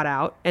also got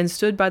out and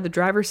stood by the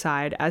driver's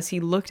side as he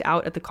looked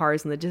out at the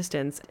cars in the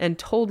distance and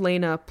told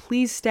Lena,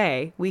 "Please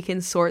stay, we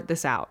can sort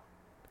this out."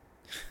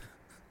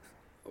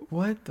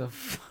 What the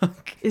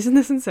fuck? Isn't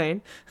this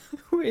insane?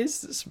 Who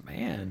is this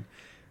man?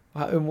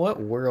 In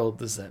what world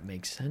does that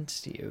make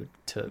sense to you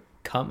to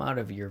come out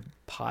of your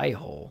pie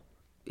hole?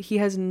 He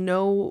has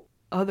no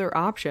other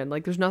option.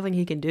 Like, there's nothing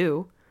he can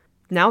do.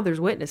 Now there's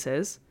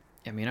witnesses.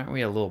 I mean, aren't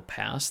we a little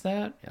past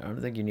that? I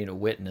don't think you need a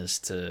witness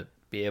to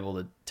be able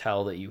to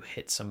tell that you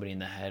hit somebody in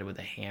the head with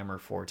a hammer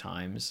 4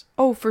 times.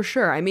 Oh, for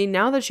sure. I mean,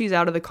 now that she's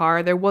out of the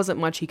car, there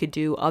wasn't much he could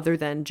do other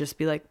than just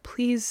be like,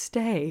 "Please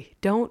stay.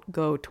 Don't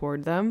go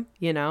toward them,"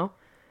 you know?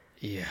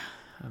 Yeah,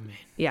 I mean.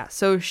 Yeah,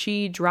 so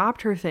she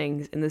dropped her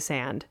things in the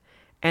sand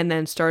and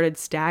then started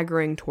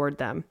staggering toward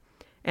them.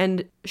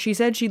 And she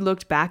said she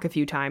looked back a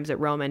few times at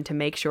Roman to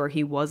make sure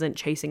he wasn't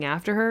chasing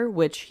after her,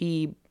 which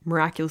he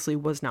miraculously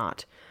was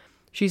not.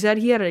 She said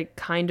he had a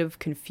kind of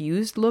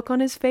confused look on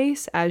his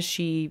face as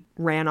she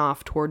ran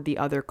off toward the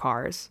other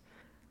cars.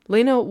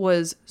 Lena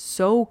was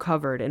so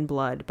covered in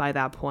blood by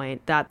that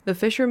point that the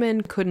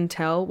fishermen couldn't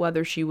tell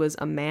whether she was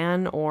a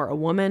man or a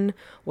woman,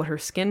 what her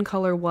skin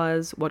color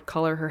was, what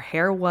color her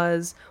hair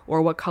was,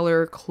 or what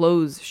color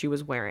clothes she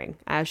was wearing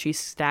as she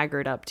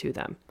staggered up to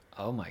them.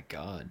 Oh my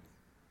God.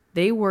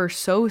 They were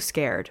so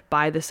scared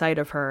by the sight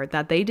of her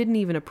that they didn't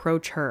even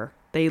approach her.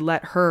 They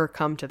let her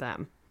come to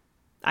them.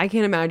 I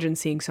can't imagine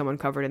seeing someone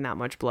covered in that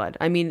much blood.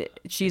 I mean,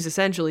 she's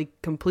essentially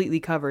completely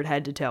covered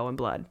head to toe in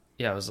blood.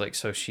 Yeah, I was like,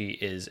 so she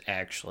is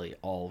actually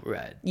all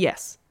red.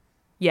 Yes.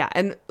 Yeah,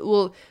 and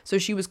well, so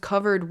she was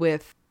covered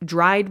with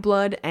dried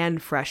blood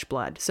and fresh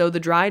blood. So the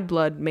dried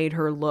blood made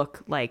her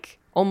look like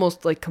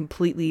almost like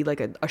completely like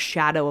a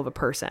shadow of a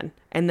person.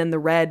 And then the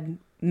red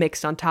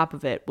mixed on top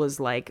of it was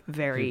like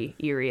very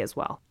eerie as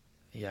well.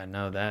 Yeah,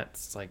 no,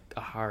 that's like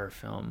a horror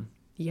film.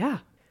 Yeah.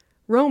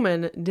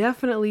 Roman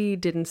definitely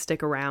didn't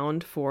stick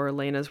around for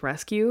Lena's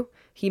rescue.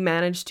 He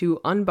managed to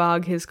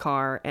unbog his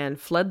car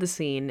and fled the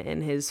scene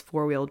in his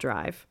 4-wheel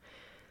drive.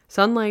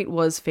 Sunlight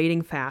was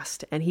fading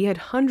fast, and he had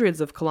hundreds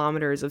of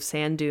kilometers of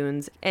sand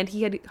dunes,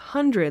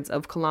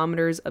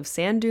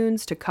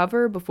 to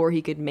cover before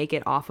he could make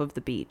it off of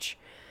the beach.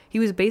 He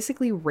was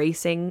basically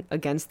racing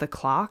against the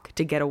clock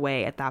to get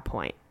away at that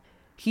point.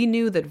 He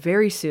knew that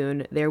very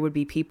soon there would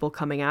be people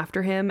coming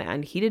after him,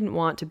 and he didn't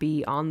want to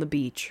be on the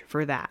beach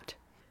for that.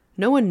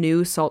 No one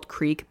knew Salt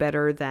Creek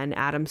better than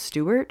Adam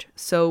Stewart,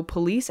 so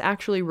police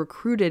actually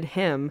recruited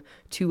him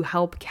to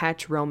help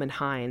catch Roman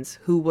Heinze,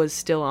 who was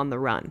still on the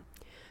run.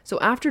 So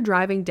after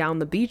driving down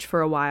the beach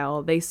for a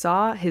while, they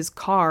saw his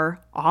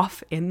car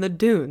off in the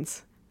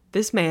dunes.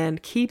 This man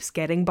keeps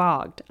getting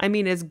bogged. I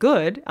mean, it's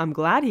good. I'm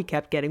glad he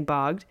kept getting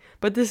bogged,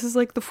 but this is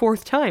like the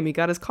 4th time he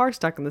got his car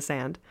stuck in the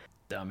sand.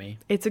 Dummy.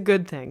 It's a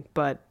good thing,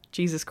 but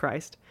Jesus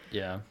Christ.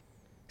 Yeah.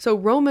 So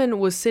Roman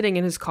was sitting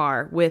in his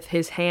car with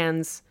his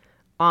hands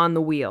on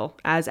the wheel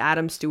as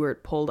Adam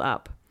Stewart pulled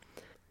up.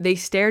 They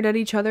stared at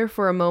each other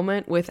for a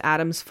moment with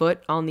Adam's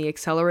foot on the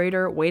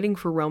accelerator, waiting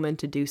for Roman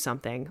to do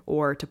something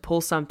or to pull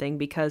something,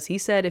 because he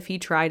said if he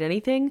tried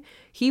anything,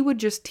 he would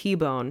just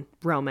T-bone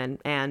Roman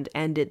and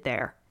end it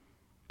there.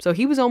 So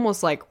he was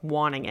almost like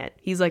wanting it.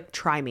 He's like,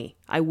 "Try me.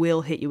 I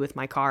will hit you with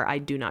my car. I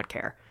do not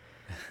care."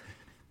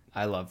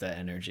 I love that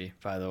energy,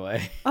 by the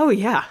way. Oh,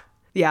 yeah.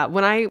 Yeah,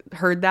 when I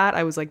heard that,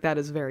 I was like, that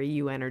is very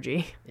you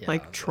energy. Yeah,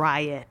 like,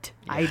 try it.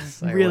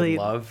 Yes, I really,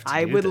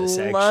 I would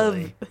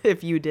love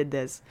if you did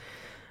this.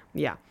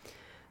 Yeah.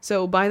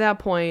 So by that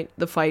point,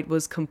 the fight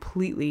was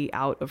completely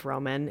out of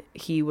Roman.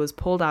 He was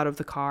pulled out of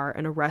the car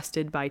and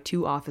arrested by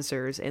 2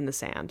 officers in the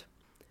sand.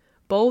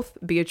 Both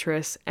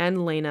Beatrice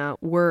and Lena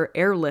were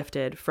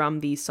airlifted from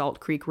the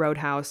Salt Creek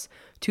Roadhouse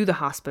to the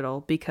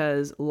hospital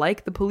because,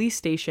 like the police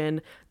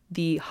station,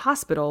 the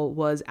hospital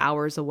was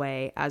hours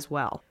away as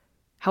well.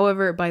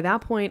 However, by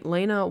that point,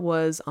 Lena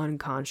was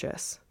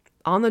unconscious.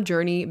 On the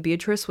journey,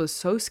 Beatrice was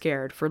so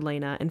scared for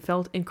Lena and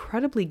felt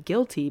incredibly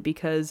guilty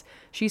because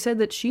she said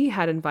that she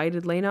had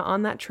invited Lena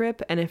on that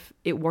trip, and if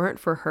it weren't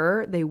for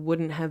her, they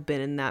wouldn't have been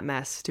in that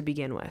mess to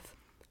begin with.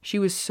 She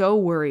was so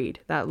worried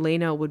that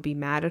Lena would be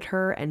mad at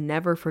her and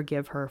never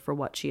forgive her for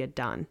what she had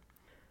done.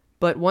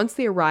 But once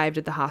they arrived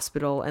at the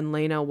hospital and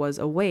Lena was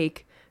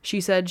awake,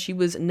 she said she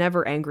was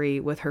never angry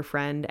with her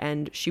friend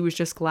and she was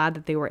just glad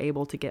that they were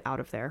able to get out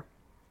of there.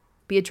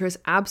 Beatrice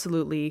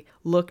absolutely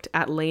looked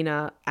at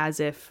Lena as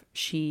if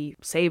she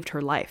saved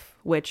her life,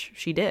 which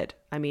she did.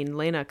 I mean,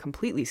 Lena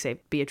completely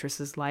saved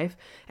Beatrice's life,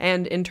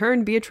 and in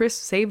turn, Beatrice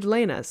saved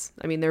Lena's.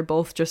 I mean, they're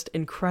both just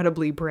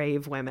incredibly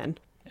brave women.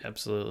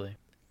 Absolutely.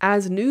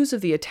 As news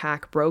of the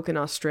attack broke in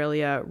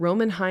Australia,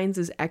 Roman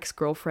Heinze's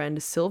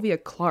ex-girlfriend Sylvia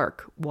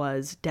Clark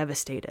was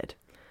devastated.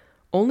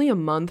 Only a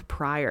month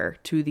prior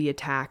to the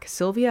attack,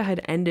 Sylvia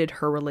had ended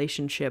her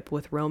relationship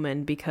with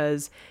Roman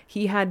because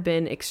he had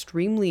been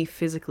extremely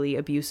physically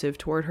abusive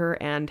toward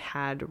her and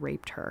had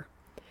raped her.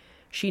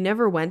 She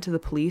never went to the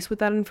police with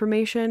that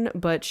information,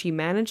 but she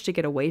managed to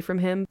get away from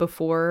him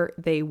before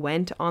they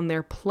went on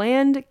their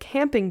planned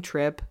camping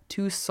trip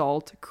to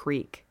Salt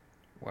Creek.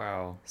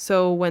 Wow.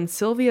 So when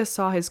Sylvia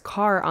saw his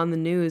car on the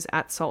news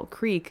at Salt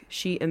Creek,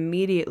 she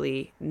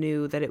immediately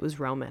knew that it was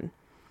Roman.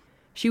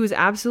 She was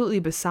absolutely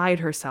beside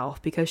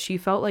herself because she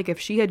felt like if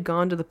she had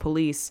gone to the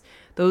police,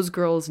 those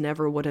girls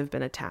never would have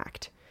been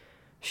attacked.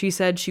 She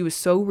said she was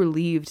so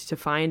relieved to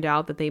find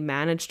out that they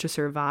managed to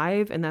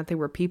survive and that there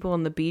were people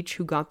on the beach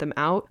who got them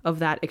out of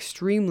that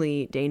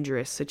extremely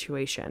dangerous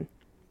situation.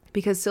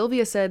 Because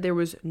Sylvia said there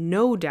was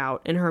no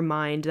doubt in her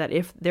mind that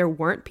if there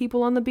weren't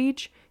people on the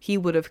beach, he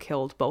would have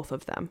killed both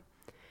of them.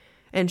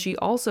 And she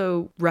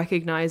also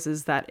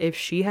recognizes that if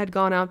she had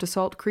gone out to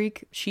Salt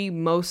Creek, she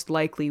most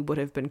likely would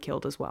have been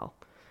killed as well.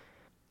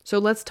 So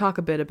let's talk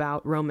a bit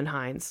about Roman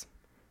Heinze.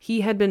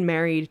 He had been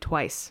married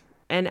twice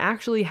and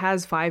actually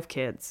has 5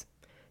 kids.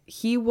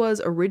 He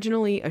was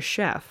originally a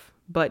chef,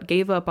 but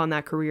gave up on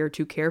that career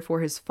to care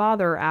for his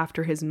father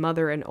after his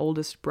mother and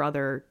oldest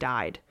brother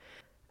died.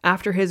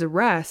 After his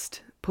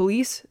arrest,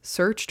 police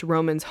searched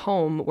Roman's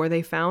home where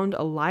they found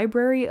a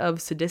library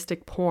of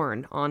sadistic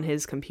porn on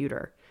his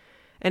computer.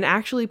 And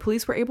actually,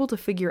 police were able to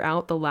figure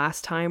out the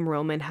last time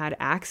Roman had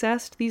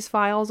accessed these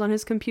files on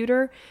his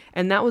computer,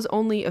 and that was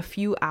only a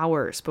few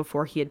hours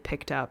before he had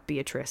picked up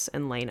Beatrice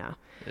and Lena.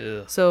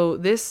 Ugh. So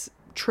this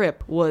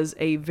trip was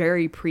a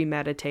very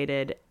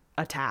premeditated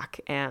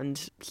attack,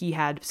 and he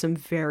had some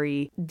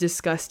very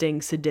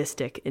disgusting,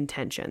 sadistic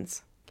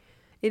intentions.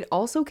 It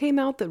also came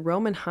out that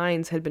Roman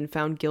Heinze had been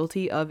found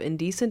guilty of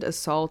indecent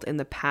assault in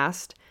the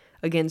past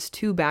against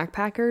 2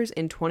 backpackers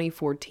in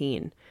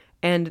 2014.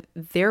 And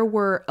there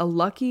were a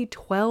lucky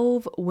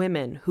 12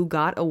 women who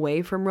got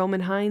away from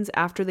Roman Heinze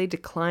after they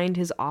declined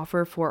his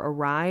offer for a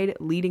ride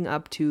leading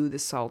up to the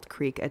Salt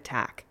Creek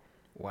attack.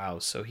 Wow,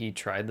 so he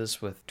tried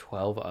this with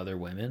 12 other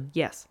women?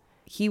 Yes.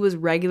 He was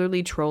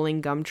regularly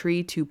trolling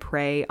Gumtree to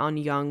prey on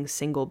young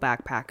single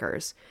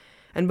backpackers.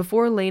 And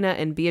before Lena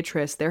and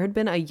Beatrice, there had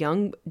been a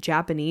young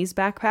Japanese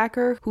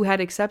backpacker who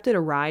had accepted a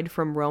ride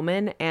from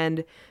Roman,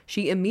 and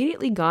she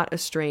immediately got a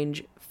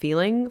strange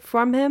feeling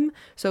from him.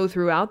 So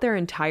throughout their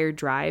entire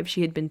drive,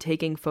 she had been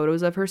taking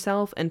photos of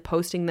herself and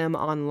posting them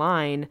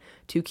online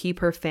to keep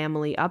her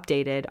family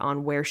updated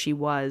on where she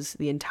was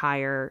the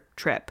entire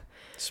trip.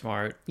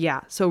 Smart.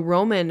 Yeah, so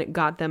Roman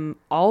got them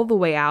all the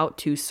way out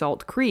to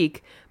Salt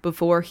Creek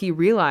before he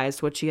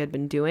realized what she had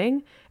been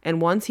doing. And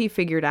once he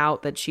figured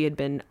out that she had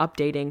been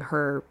updating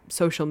her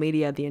social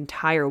media the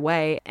entire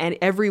way and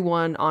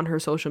everyone on her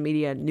social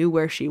media knew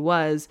where she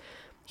was,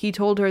 he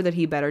told her that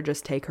he better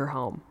just take her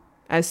home.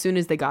 As soon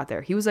as they got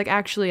there, he was like,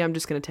 actually, I'm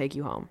just going to take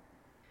you home.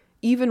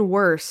 Even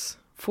worse,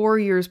 4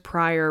 years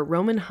prior,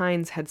 Roman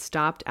Heinze had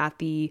stopped at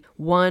the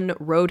One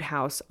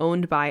Roadhouse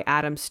owned by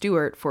Adam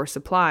Stewart for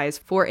supplies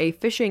for a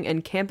fishing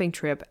and camping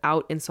trip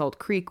out in Salt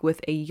Creek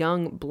with a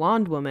young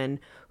blonde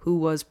woman who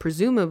was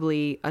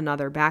presumably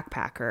another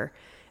backpacker.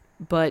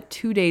 But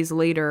 2 days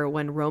later,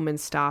 when Roman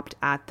stopped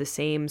at the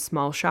same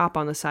small shop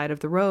on the side of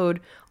the road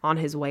on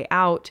his way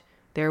out,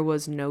 there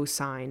was no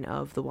sign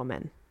of the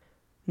woman.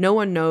 No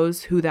one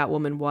knows who that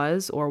woman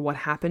was or what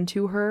happened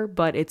to her,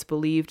 but it's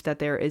believed that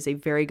there is a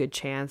very good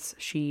chance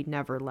she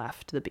never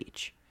left the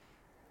beach.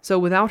 So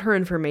without her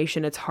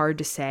information, it's hard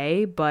to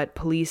say, but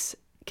police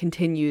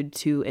continued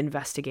to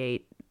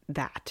investigate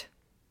that.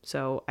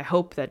 So I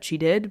hope that she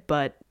did,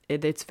 but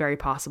it's very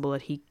possible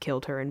that he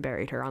killed her and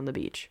buried her on the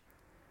beach.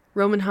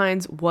 Roman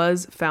Heinze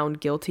was found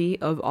guilty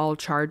of all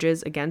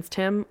charges against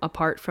him,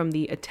 apart from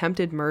the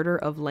attempted murder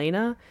of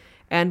Lena,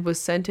 and was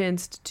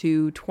sentenced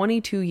to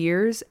 22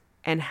 years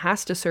and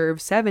has to serve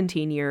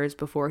 17 years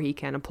before he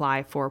can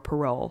apply for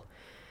parole.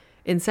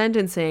 In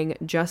sentencing,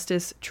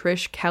 Justice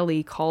Trish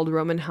Kelly called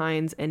Roman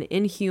Heinze an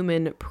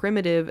inhuman,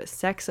 primitive,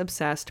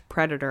 sex-obsessed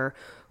predator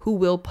who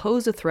will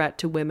pose a threat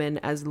to women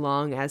as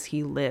long as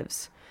he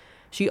lives.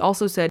 She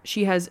also said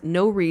she has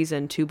no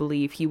reason to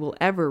believe he will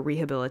ever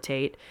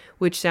rehabilitate,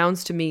 which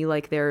sounds to me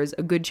like there's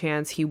a good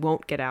chance he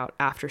won't get out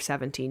after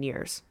 17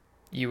 years.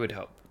 You would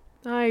hope.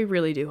 I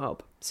really do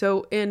hope.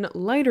 So in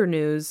lighter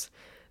news,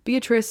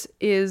 Beatrice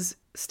is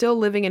still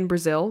living in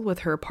Brazil with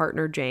her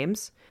partner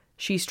James.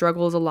 She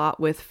struggles a lot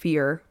with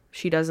fear.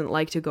 She doesn't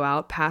like to go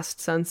out past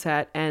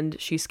sunset, and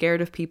she's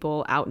scared of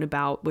people out and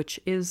about,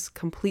 which is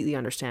completely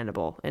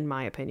understandable, in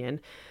my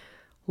opinion.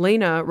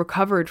 Lena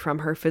recovered from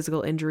her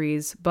physical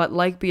injuries, but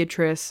like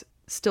Beatrice,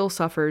 still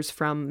suffers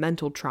from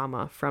mental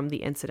trauma from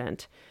the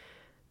incident.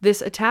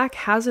 This attack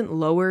hasn't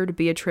lowered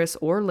Beatrice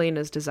or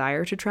Lena's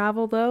desire to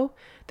travel, though.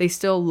 They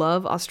still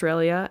love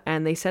Australia,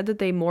 and they said that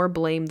they more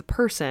blame the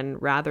person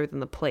rather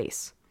than the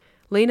place.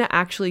 Lena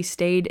actually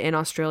stayed in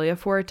Australia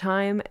for a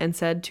time and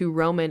said to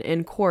Roman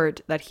in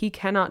court that he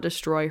cannot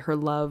destroy her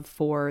love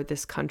for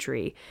this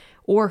country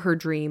or her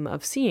dream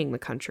of seeing the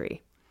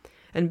country.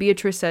 And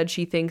Beatrice said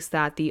she thinks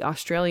that the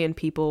Australian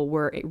people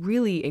were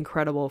really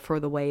incredible for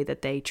the way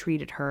that they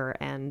treated her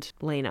and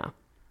Lena.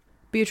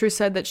 Beatrice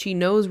said that she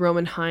knows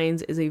Roman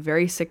Heinze is a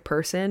very sick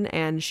person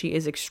and she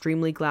is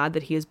extremely glad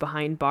that he is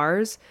behind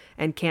bars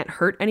and can't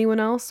hurt anyone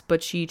else,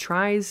 but she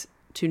tries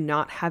to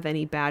not have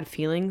any bad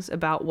feelings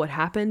about what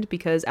happened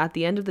because at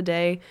the end of the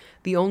day,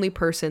 the only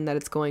person that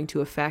it's going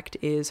to affect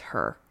is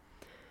her.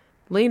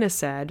 Lena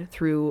said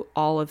through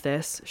all of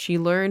this, she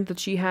learned that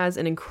she has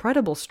an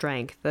incredible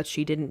strength that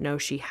she didn't know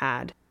she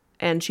had.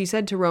 And she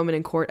said to Roman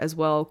in court as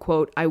well,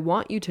 quote, "I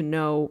want you to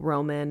know,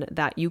 Roman,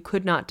 that you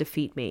could not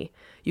defeat me.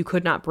 You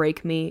could not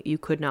break me. You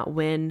could not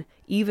win,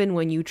 even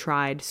when you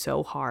tried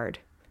so hard."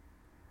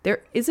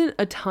 There isn't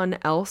a ton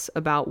else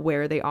about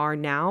where they are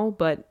now,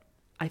 but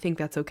I think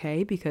that's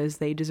okay because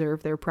they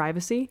deserve their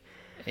privacy.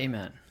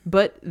 Amen.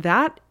 But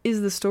that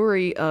is the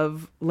story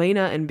of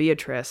Lena and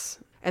Beatrice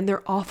and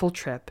their awful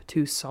trip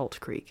to Salt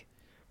Creek.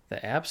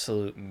 The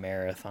absolute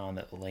marathon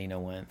that Lena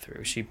went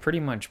through. She pretty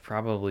much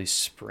probably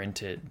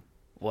sprinted,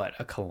 what,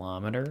 a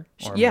kilometer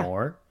or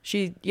more?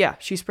 She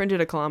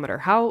sprinted a kilometer.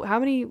 How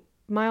many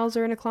miles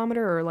are in a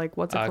kilometer, or like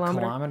what's a kilometer?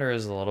 A kilometer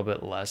is a little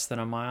bit less than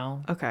a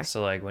mile. Okay.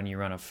 So like when you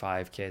run a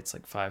 5K, it's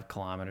like 5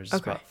 kilometers.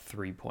 It's about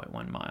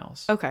 3.1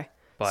 miles. Okay.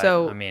 But,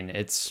 so, I mean,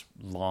 it's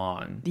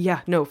long.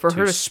 Yeah, no, for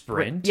her to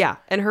sprint. Yeah,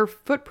 and her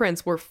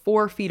footprints were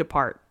 4 feet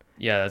apart.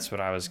 Yeah, that's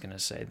what I was going to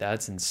say.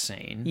 That's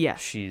insane. Yeah.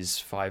 She's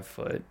 5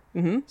 foot.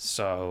 Mm-hmm.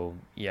 So,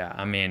 yeah,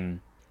 I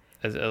mean,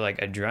 like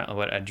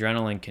what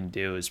adrenaline can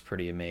do is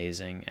pretty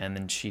amazing. And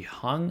then she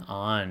hung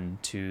on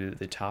to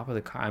the top of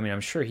the car. I mean, I'm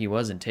sure he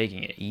wasn't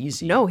taking it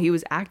easy. No, he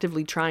was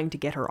actively trying to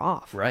get her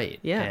off. Right.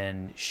 Yeah.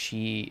 And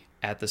she,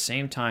 at the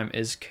same time,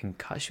 is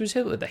concussed. She was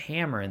hit with a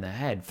hammer in the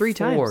head 3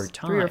 times.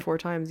 3 or 4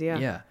 times, yeah.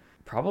 Yeah.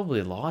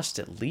 Probably lost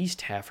at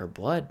least half her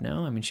blood,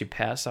 no? I mean, she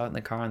passed out in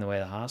the car on the way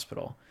to the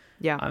hospital.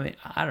 Yeah. I mean,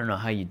 I don't know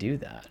how you do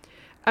that.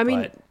 I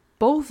mean,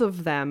 both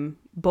of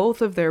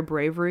their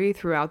bravery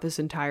throughout this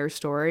entire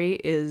story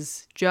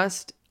is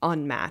just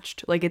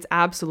unmatched. Like, it's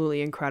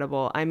absolutely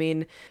incredible. I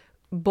mean,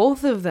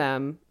 both of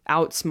them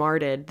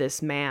outsmarted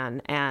this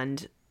man,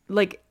 and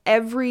like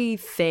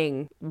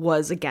everything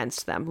was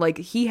against them. Like,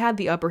 he had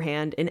the upper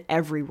hand in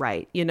every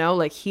right, you know,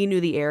 like he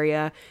knew the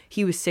area.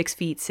 He was 6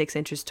 feet 6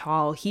 inches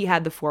tall. He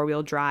had the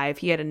 4-wheel drive.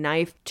 He had a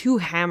knife, 2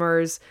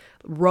 hammers,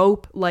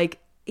 rope. Like,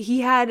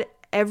 he had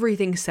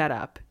everything set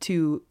up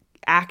to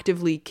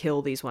actively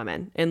kill these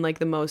women in like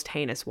the most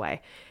heinous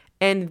way.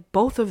 And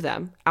both of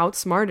them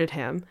outsmarted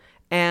him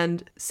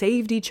and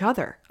saved each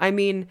other. I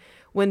mean,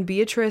 when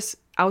Beatrice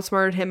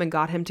outsmarted him and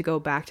got him to go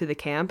back to the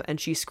camp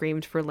and she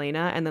screamed for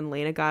Lena, and then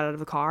Lena got out of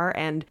the car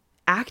and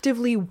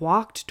actively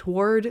walked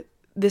toward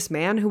this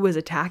man who was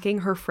attacking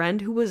her friend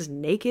who was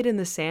naked in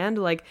the sand,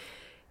 like,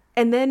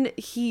 and then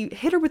he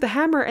hit her with the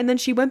hammer, and then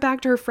she went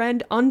back to her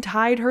friend,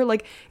 untied her.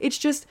 Like, it's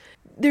just,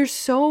 there's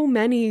so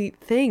many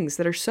things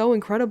that are so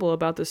incredible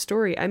about this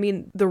story. I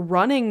mean, the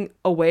running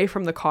away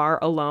from the car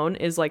alone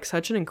is like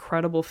such an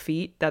incredible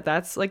feat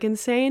that's like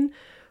insane.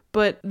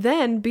 But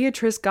then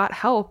Beatrice got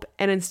help,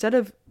 and instead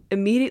of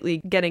immediately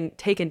getting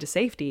taken to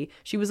safety,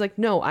 she was like,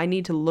 no, I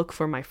need to look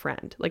for my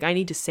friend. Like, I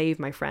need to save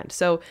my friend.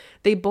 So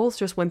they both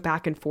just went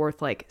back and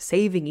forth, like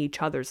saving each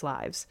other's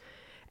lives.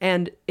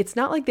 And it's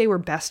not like they were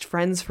best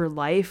friends for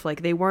life.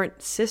 Like, they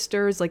weren't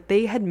sisters. Like,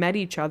 they had met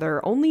each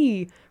other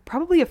only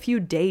probably a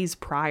few days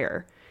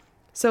prior.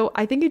 So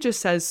I think it just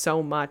says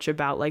so much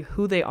about like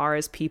who they are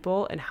as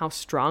people and how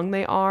strong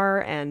they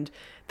are and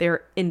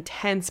their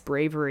intense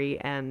bravery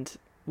and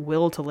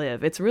will to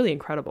live. It's really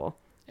incredible.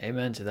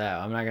 Amen to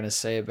that. I'm not going to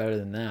say it better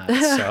than that.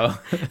 So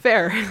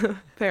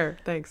Fair.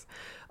 Thanks.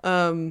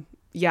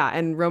 Yeah.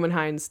 And Roman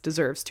Heinze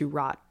deserves to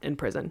rot in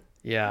prison.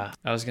 Yeah.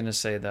 I was going to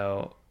say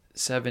though,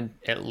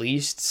 at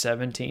least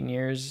 17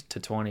 years to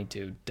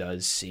 22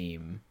 does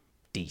seem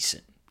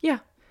decent. Yeah.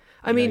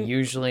 I mean,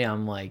 usually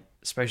I'm like,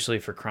 especially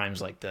for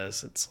crimes like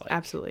this, it's like,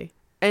 absolutely.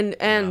 And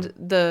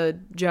the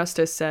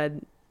justice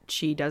said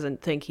she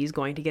doesn't think he's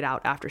going to get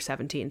out after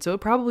 17. So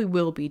it probably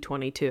will be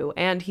 22,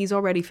 and he's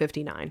already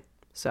 59.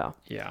 So,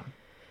 yeah,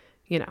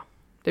 you know,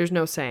 there's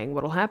no saying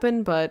what'll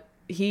happen, but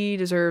he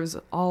deserves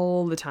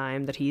all the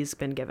time that he's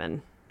been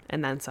given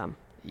and then some.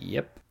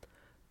 Yep.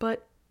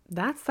 But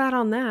that's that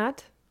on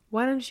that.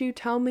 Why don't you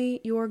tell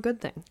me your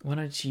good thing? Why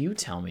don't you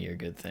tell me your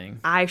good thing?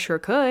 I sure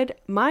could.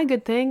 My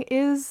good thing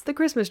is the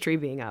Christmas tree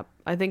being up.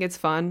 I think it's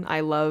fun. I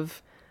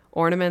love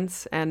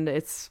ornaments, and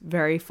it's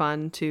very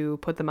fun to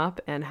put them up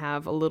and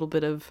have a little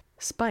bit of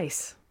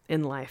spice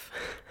in life.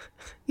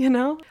 You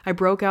know? I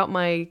broke out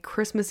my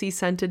Christmassy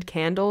scented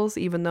candles,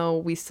 even though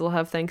we still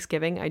have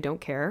Thanksgiving. I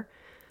don't care.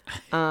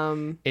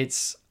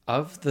 It's,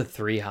 of the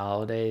 3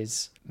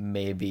 holidays,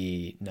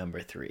 maybe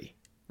number 3,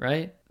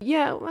 right?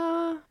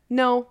 Yeah,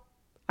 no.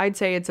 I'd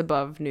say it's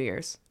above New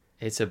Year's.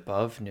 It's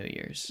above New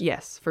Year's?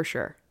 Yes, for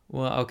sure.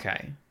 Well,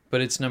 okay.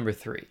 But it's number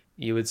 3.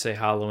 You would say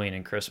Halloween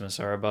and Christmas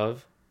are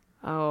above?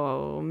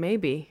 Oh,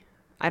 maybe.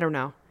 I don't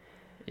know.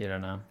 You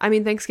don't know? I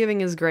mean,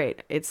 Thanksgiving is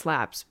great. It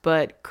slaps.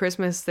 But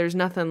Christmas, there's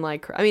nothing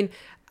like... I mean,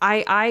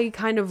 I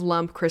kind of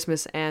lump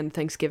Christmas and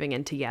Thanksgiving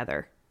in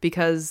together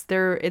because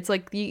it's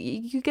like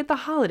you get the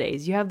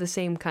holidays. You have the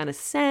same kind of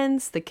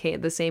scents,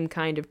 the same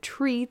kind of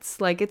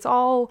treats. Like, it's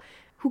all...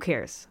 Who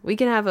cares? We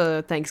can have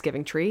a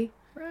Thanksgiving tree.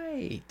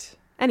 Right.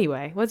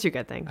 Anyway, what's your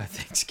good thing? A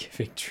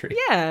Thanksgiving tree.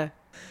 Yeah.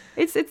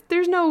 There's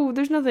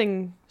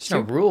nothing... There's no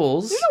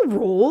rules. There's no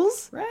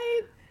rules.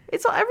 Right.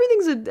 It's all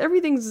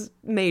everything's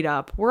made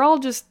up. We're all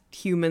just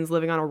humans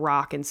living on a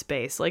rock in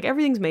space. Like,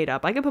 everything's made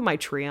up. I could put my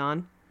tree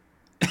on.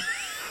 I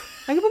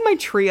could put my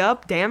tree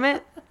up, damn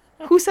it.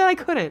 Who said I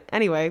couldn't?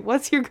 Anyway,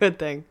 what's your good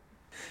thing?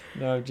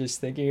 No,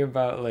 just thinking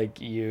about like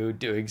you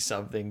doing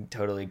something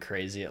totally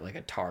crazy at like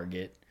a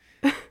Target.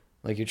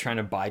 Like you're trying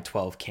to buy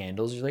 12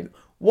 candles. You're like,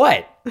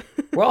 what?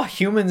 We're all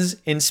humans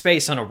in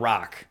space on a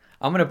rock.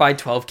 I'm going to buy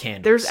 12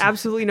 candles. There's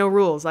absolutely no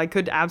rules. I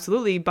could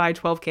absolutely buy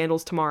 12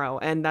 candles tomorrow,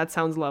 and that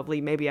sounds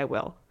lovely. Maybe I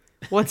will.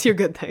 What's your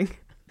good thing?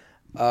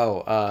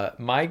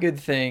 My good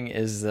thing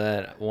is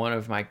that one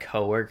of my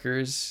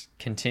coworkers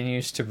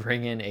continues to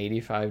bring in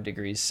 85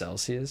 degrees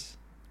Celsius.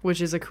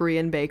 Which is a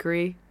Korean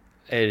bakery.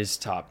 It is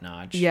top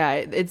notch. Yeah,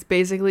 it's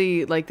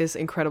basically like this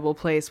incredible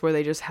place where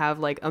they just have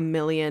like a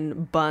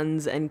million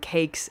buns and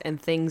cakes and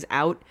things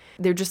out.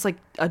 They're just like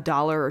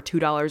 $1 or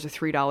 $2 or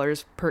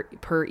 $3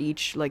 per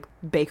each like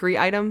bakery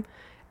item,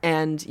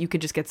 and you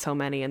could just get so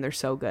many and they're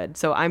so good.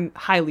 So I'm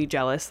highly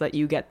jealous that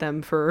you get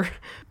them for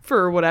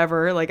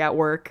whatever, like at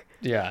work.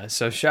 Yeah,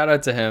 so shout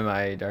out to him.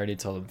 I already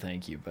told him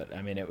thank you, but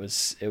I mean it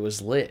was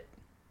lit.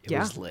 It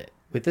was lit.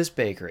 With this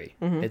bakery,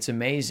 it's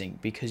amazing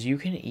because you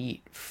can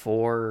eat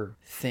 4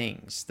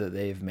 things that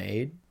they've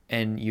made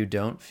and you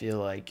don't feel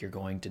like you're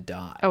going to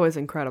die. Oh, it's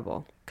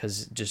incredible.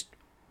 Because just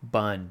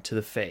bun to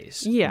the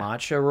face. Yeah.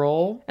 Matcha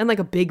roll. And like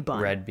a big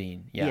bun. Red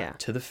bean. Yeah.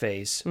 To the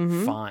face.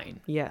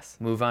 Fine. Yes.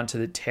 Move on to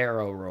the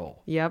taro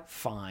roll. Yep.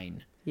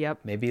 Fine.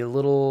 Yep. Maybe a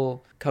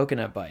little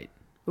coconut bite.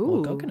 Ooh. A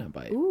little coconut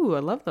bite. Ooh, I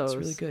love those. It's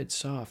really good.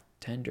 Soft,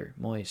 tender,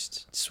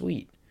 moist,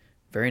 sweet.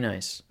 Very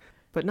nice.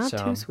 But not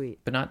too sweet.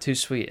 But not too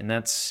sweet. And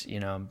that's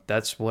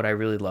what I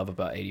really love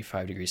about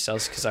 85 degrees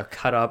Celsius, because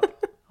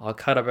I'll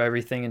cut up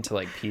everything into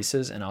like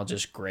pieces and I'll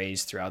just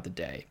graze throughout the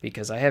day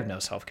because I have no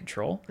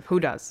self-control. Who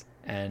does?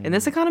 And in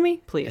this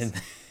economy, please.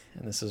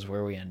 And this is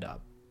where we end up.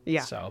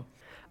 Yeah. So.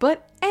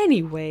 But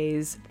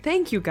anyways,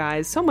 thank you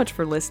guys so much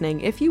for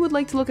listening. If you would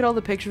like to look at all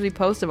the pictures we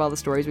post of all the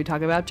stories we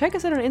talk about, check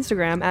us out on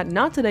Instagram at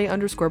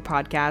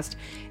nottoday_podcast.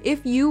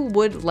 If you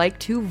would like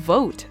to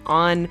vote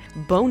on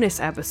bonus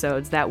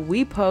episodes that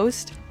we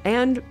post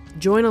and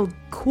join a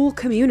cool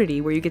community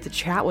where you get to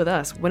chat with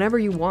us whenever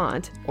you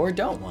want. Or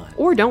don't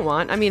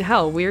want. I mean,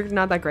 hell, we're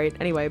not that great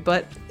anyway,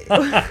 but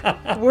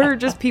we're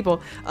just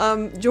people.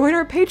 Join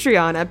our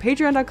Patreon at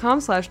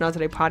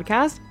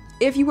patreon.com/nottodaypodcast.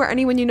 If you or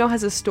anyone you know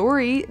has a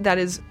story that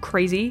is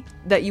crazy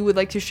that you would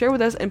like to share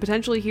with us and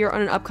potentially hear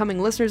on an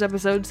upcoming listeners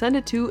episode, send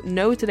it to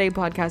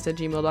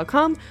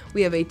notodaypodcast@gmail.com.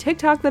 We have a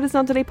TikTok that is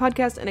Not Today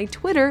Podcast and a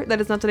Twitter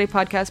that is Not Today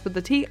Podcast, but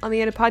the T on the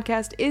end of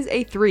podcast is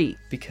a 3.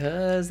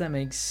 Because that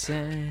makes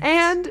sense.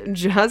 And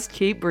just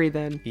keep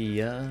breathing.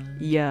 Yeah.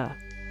 Yeah.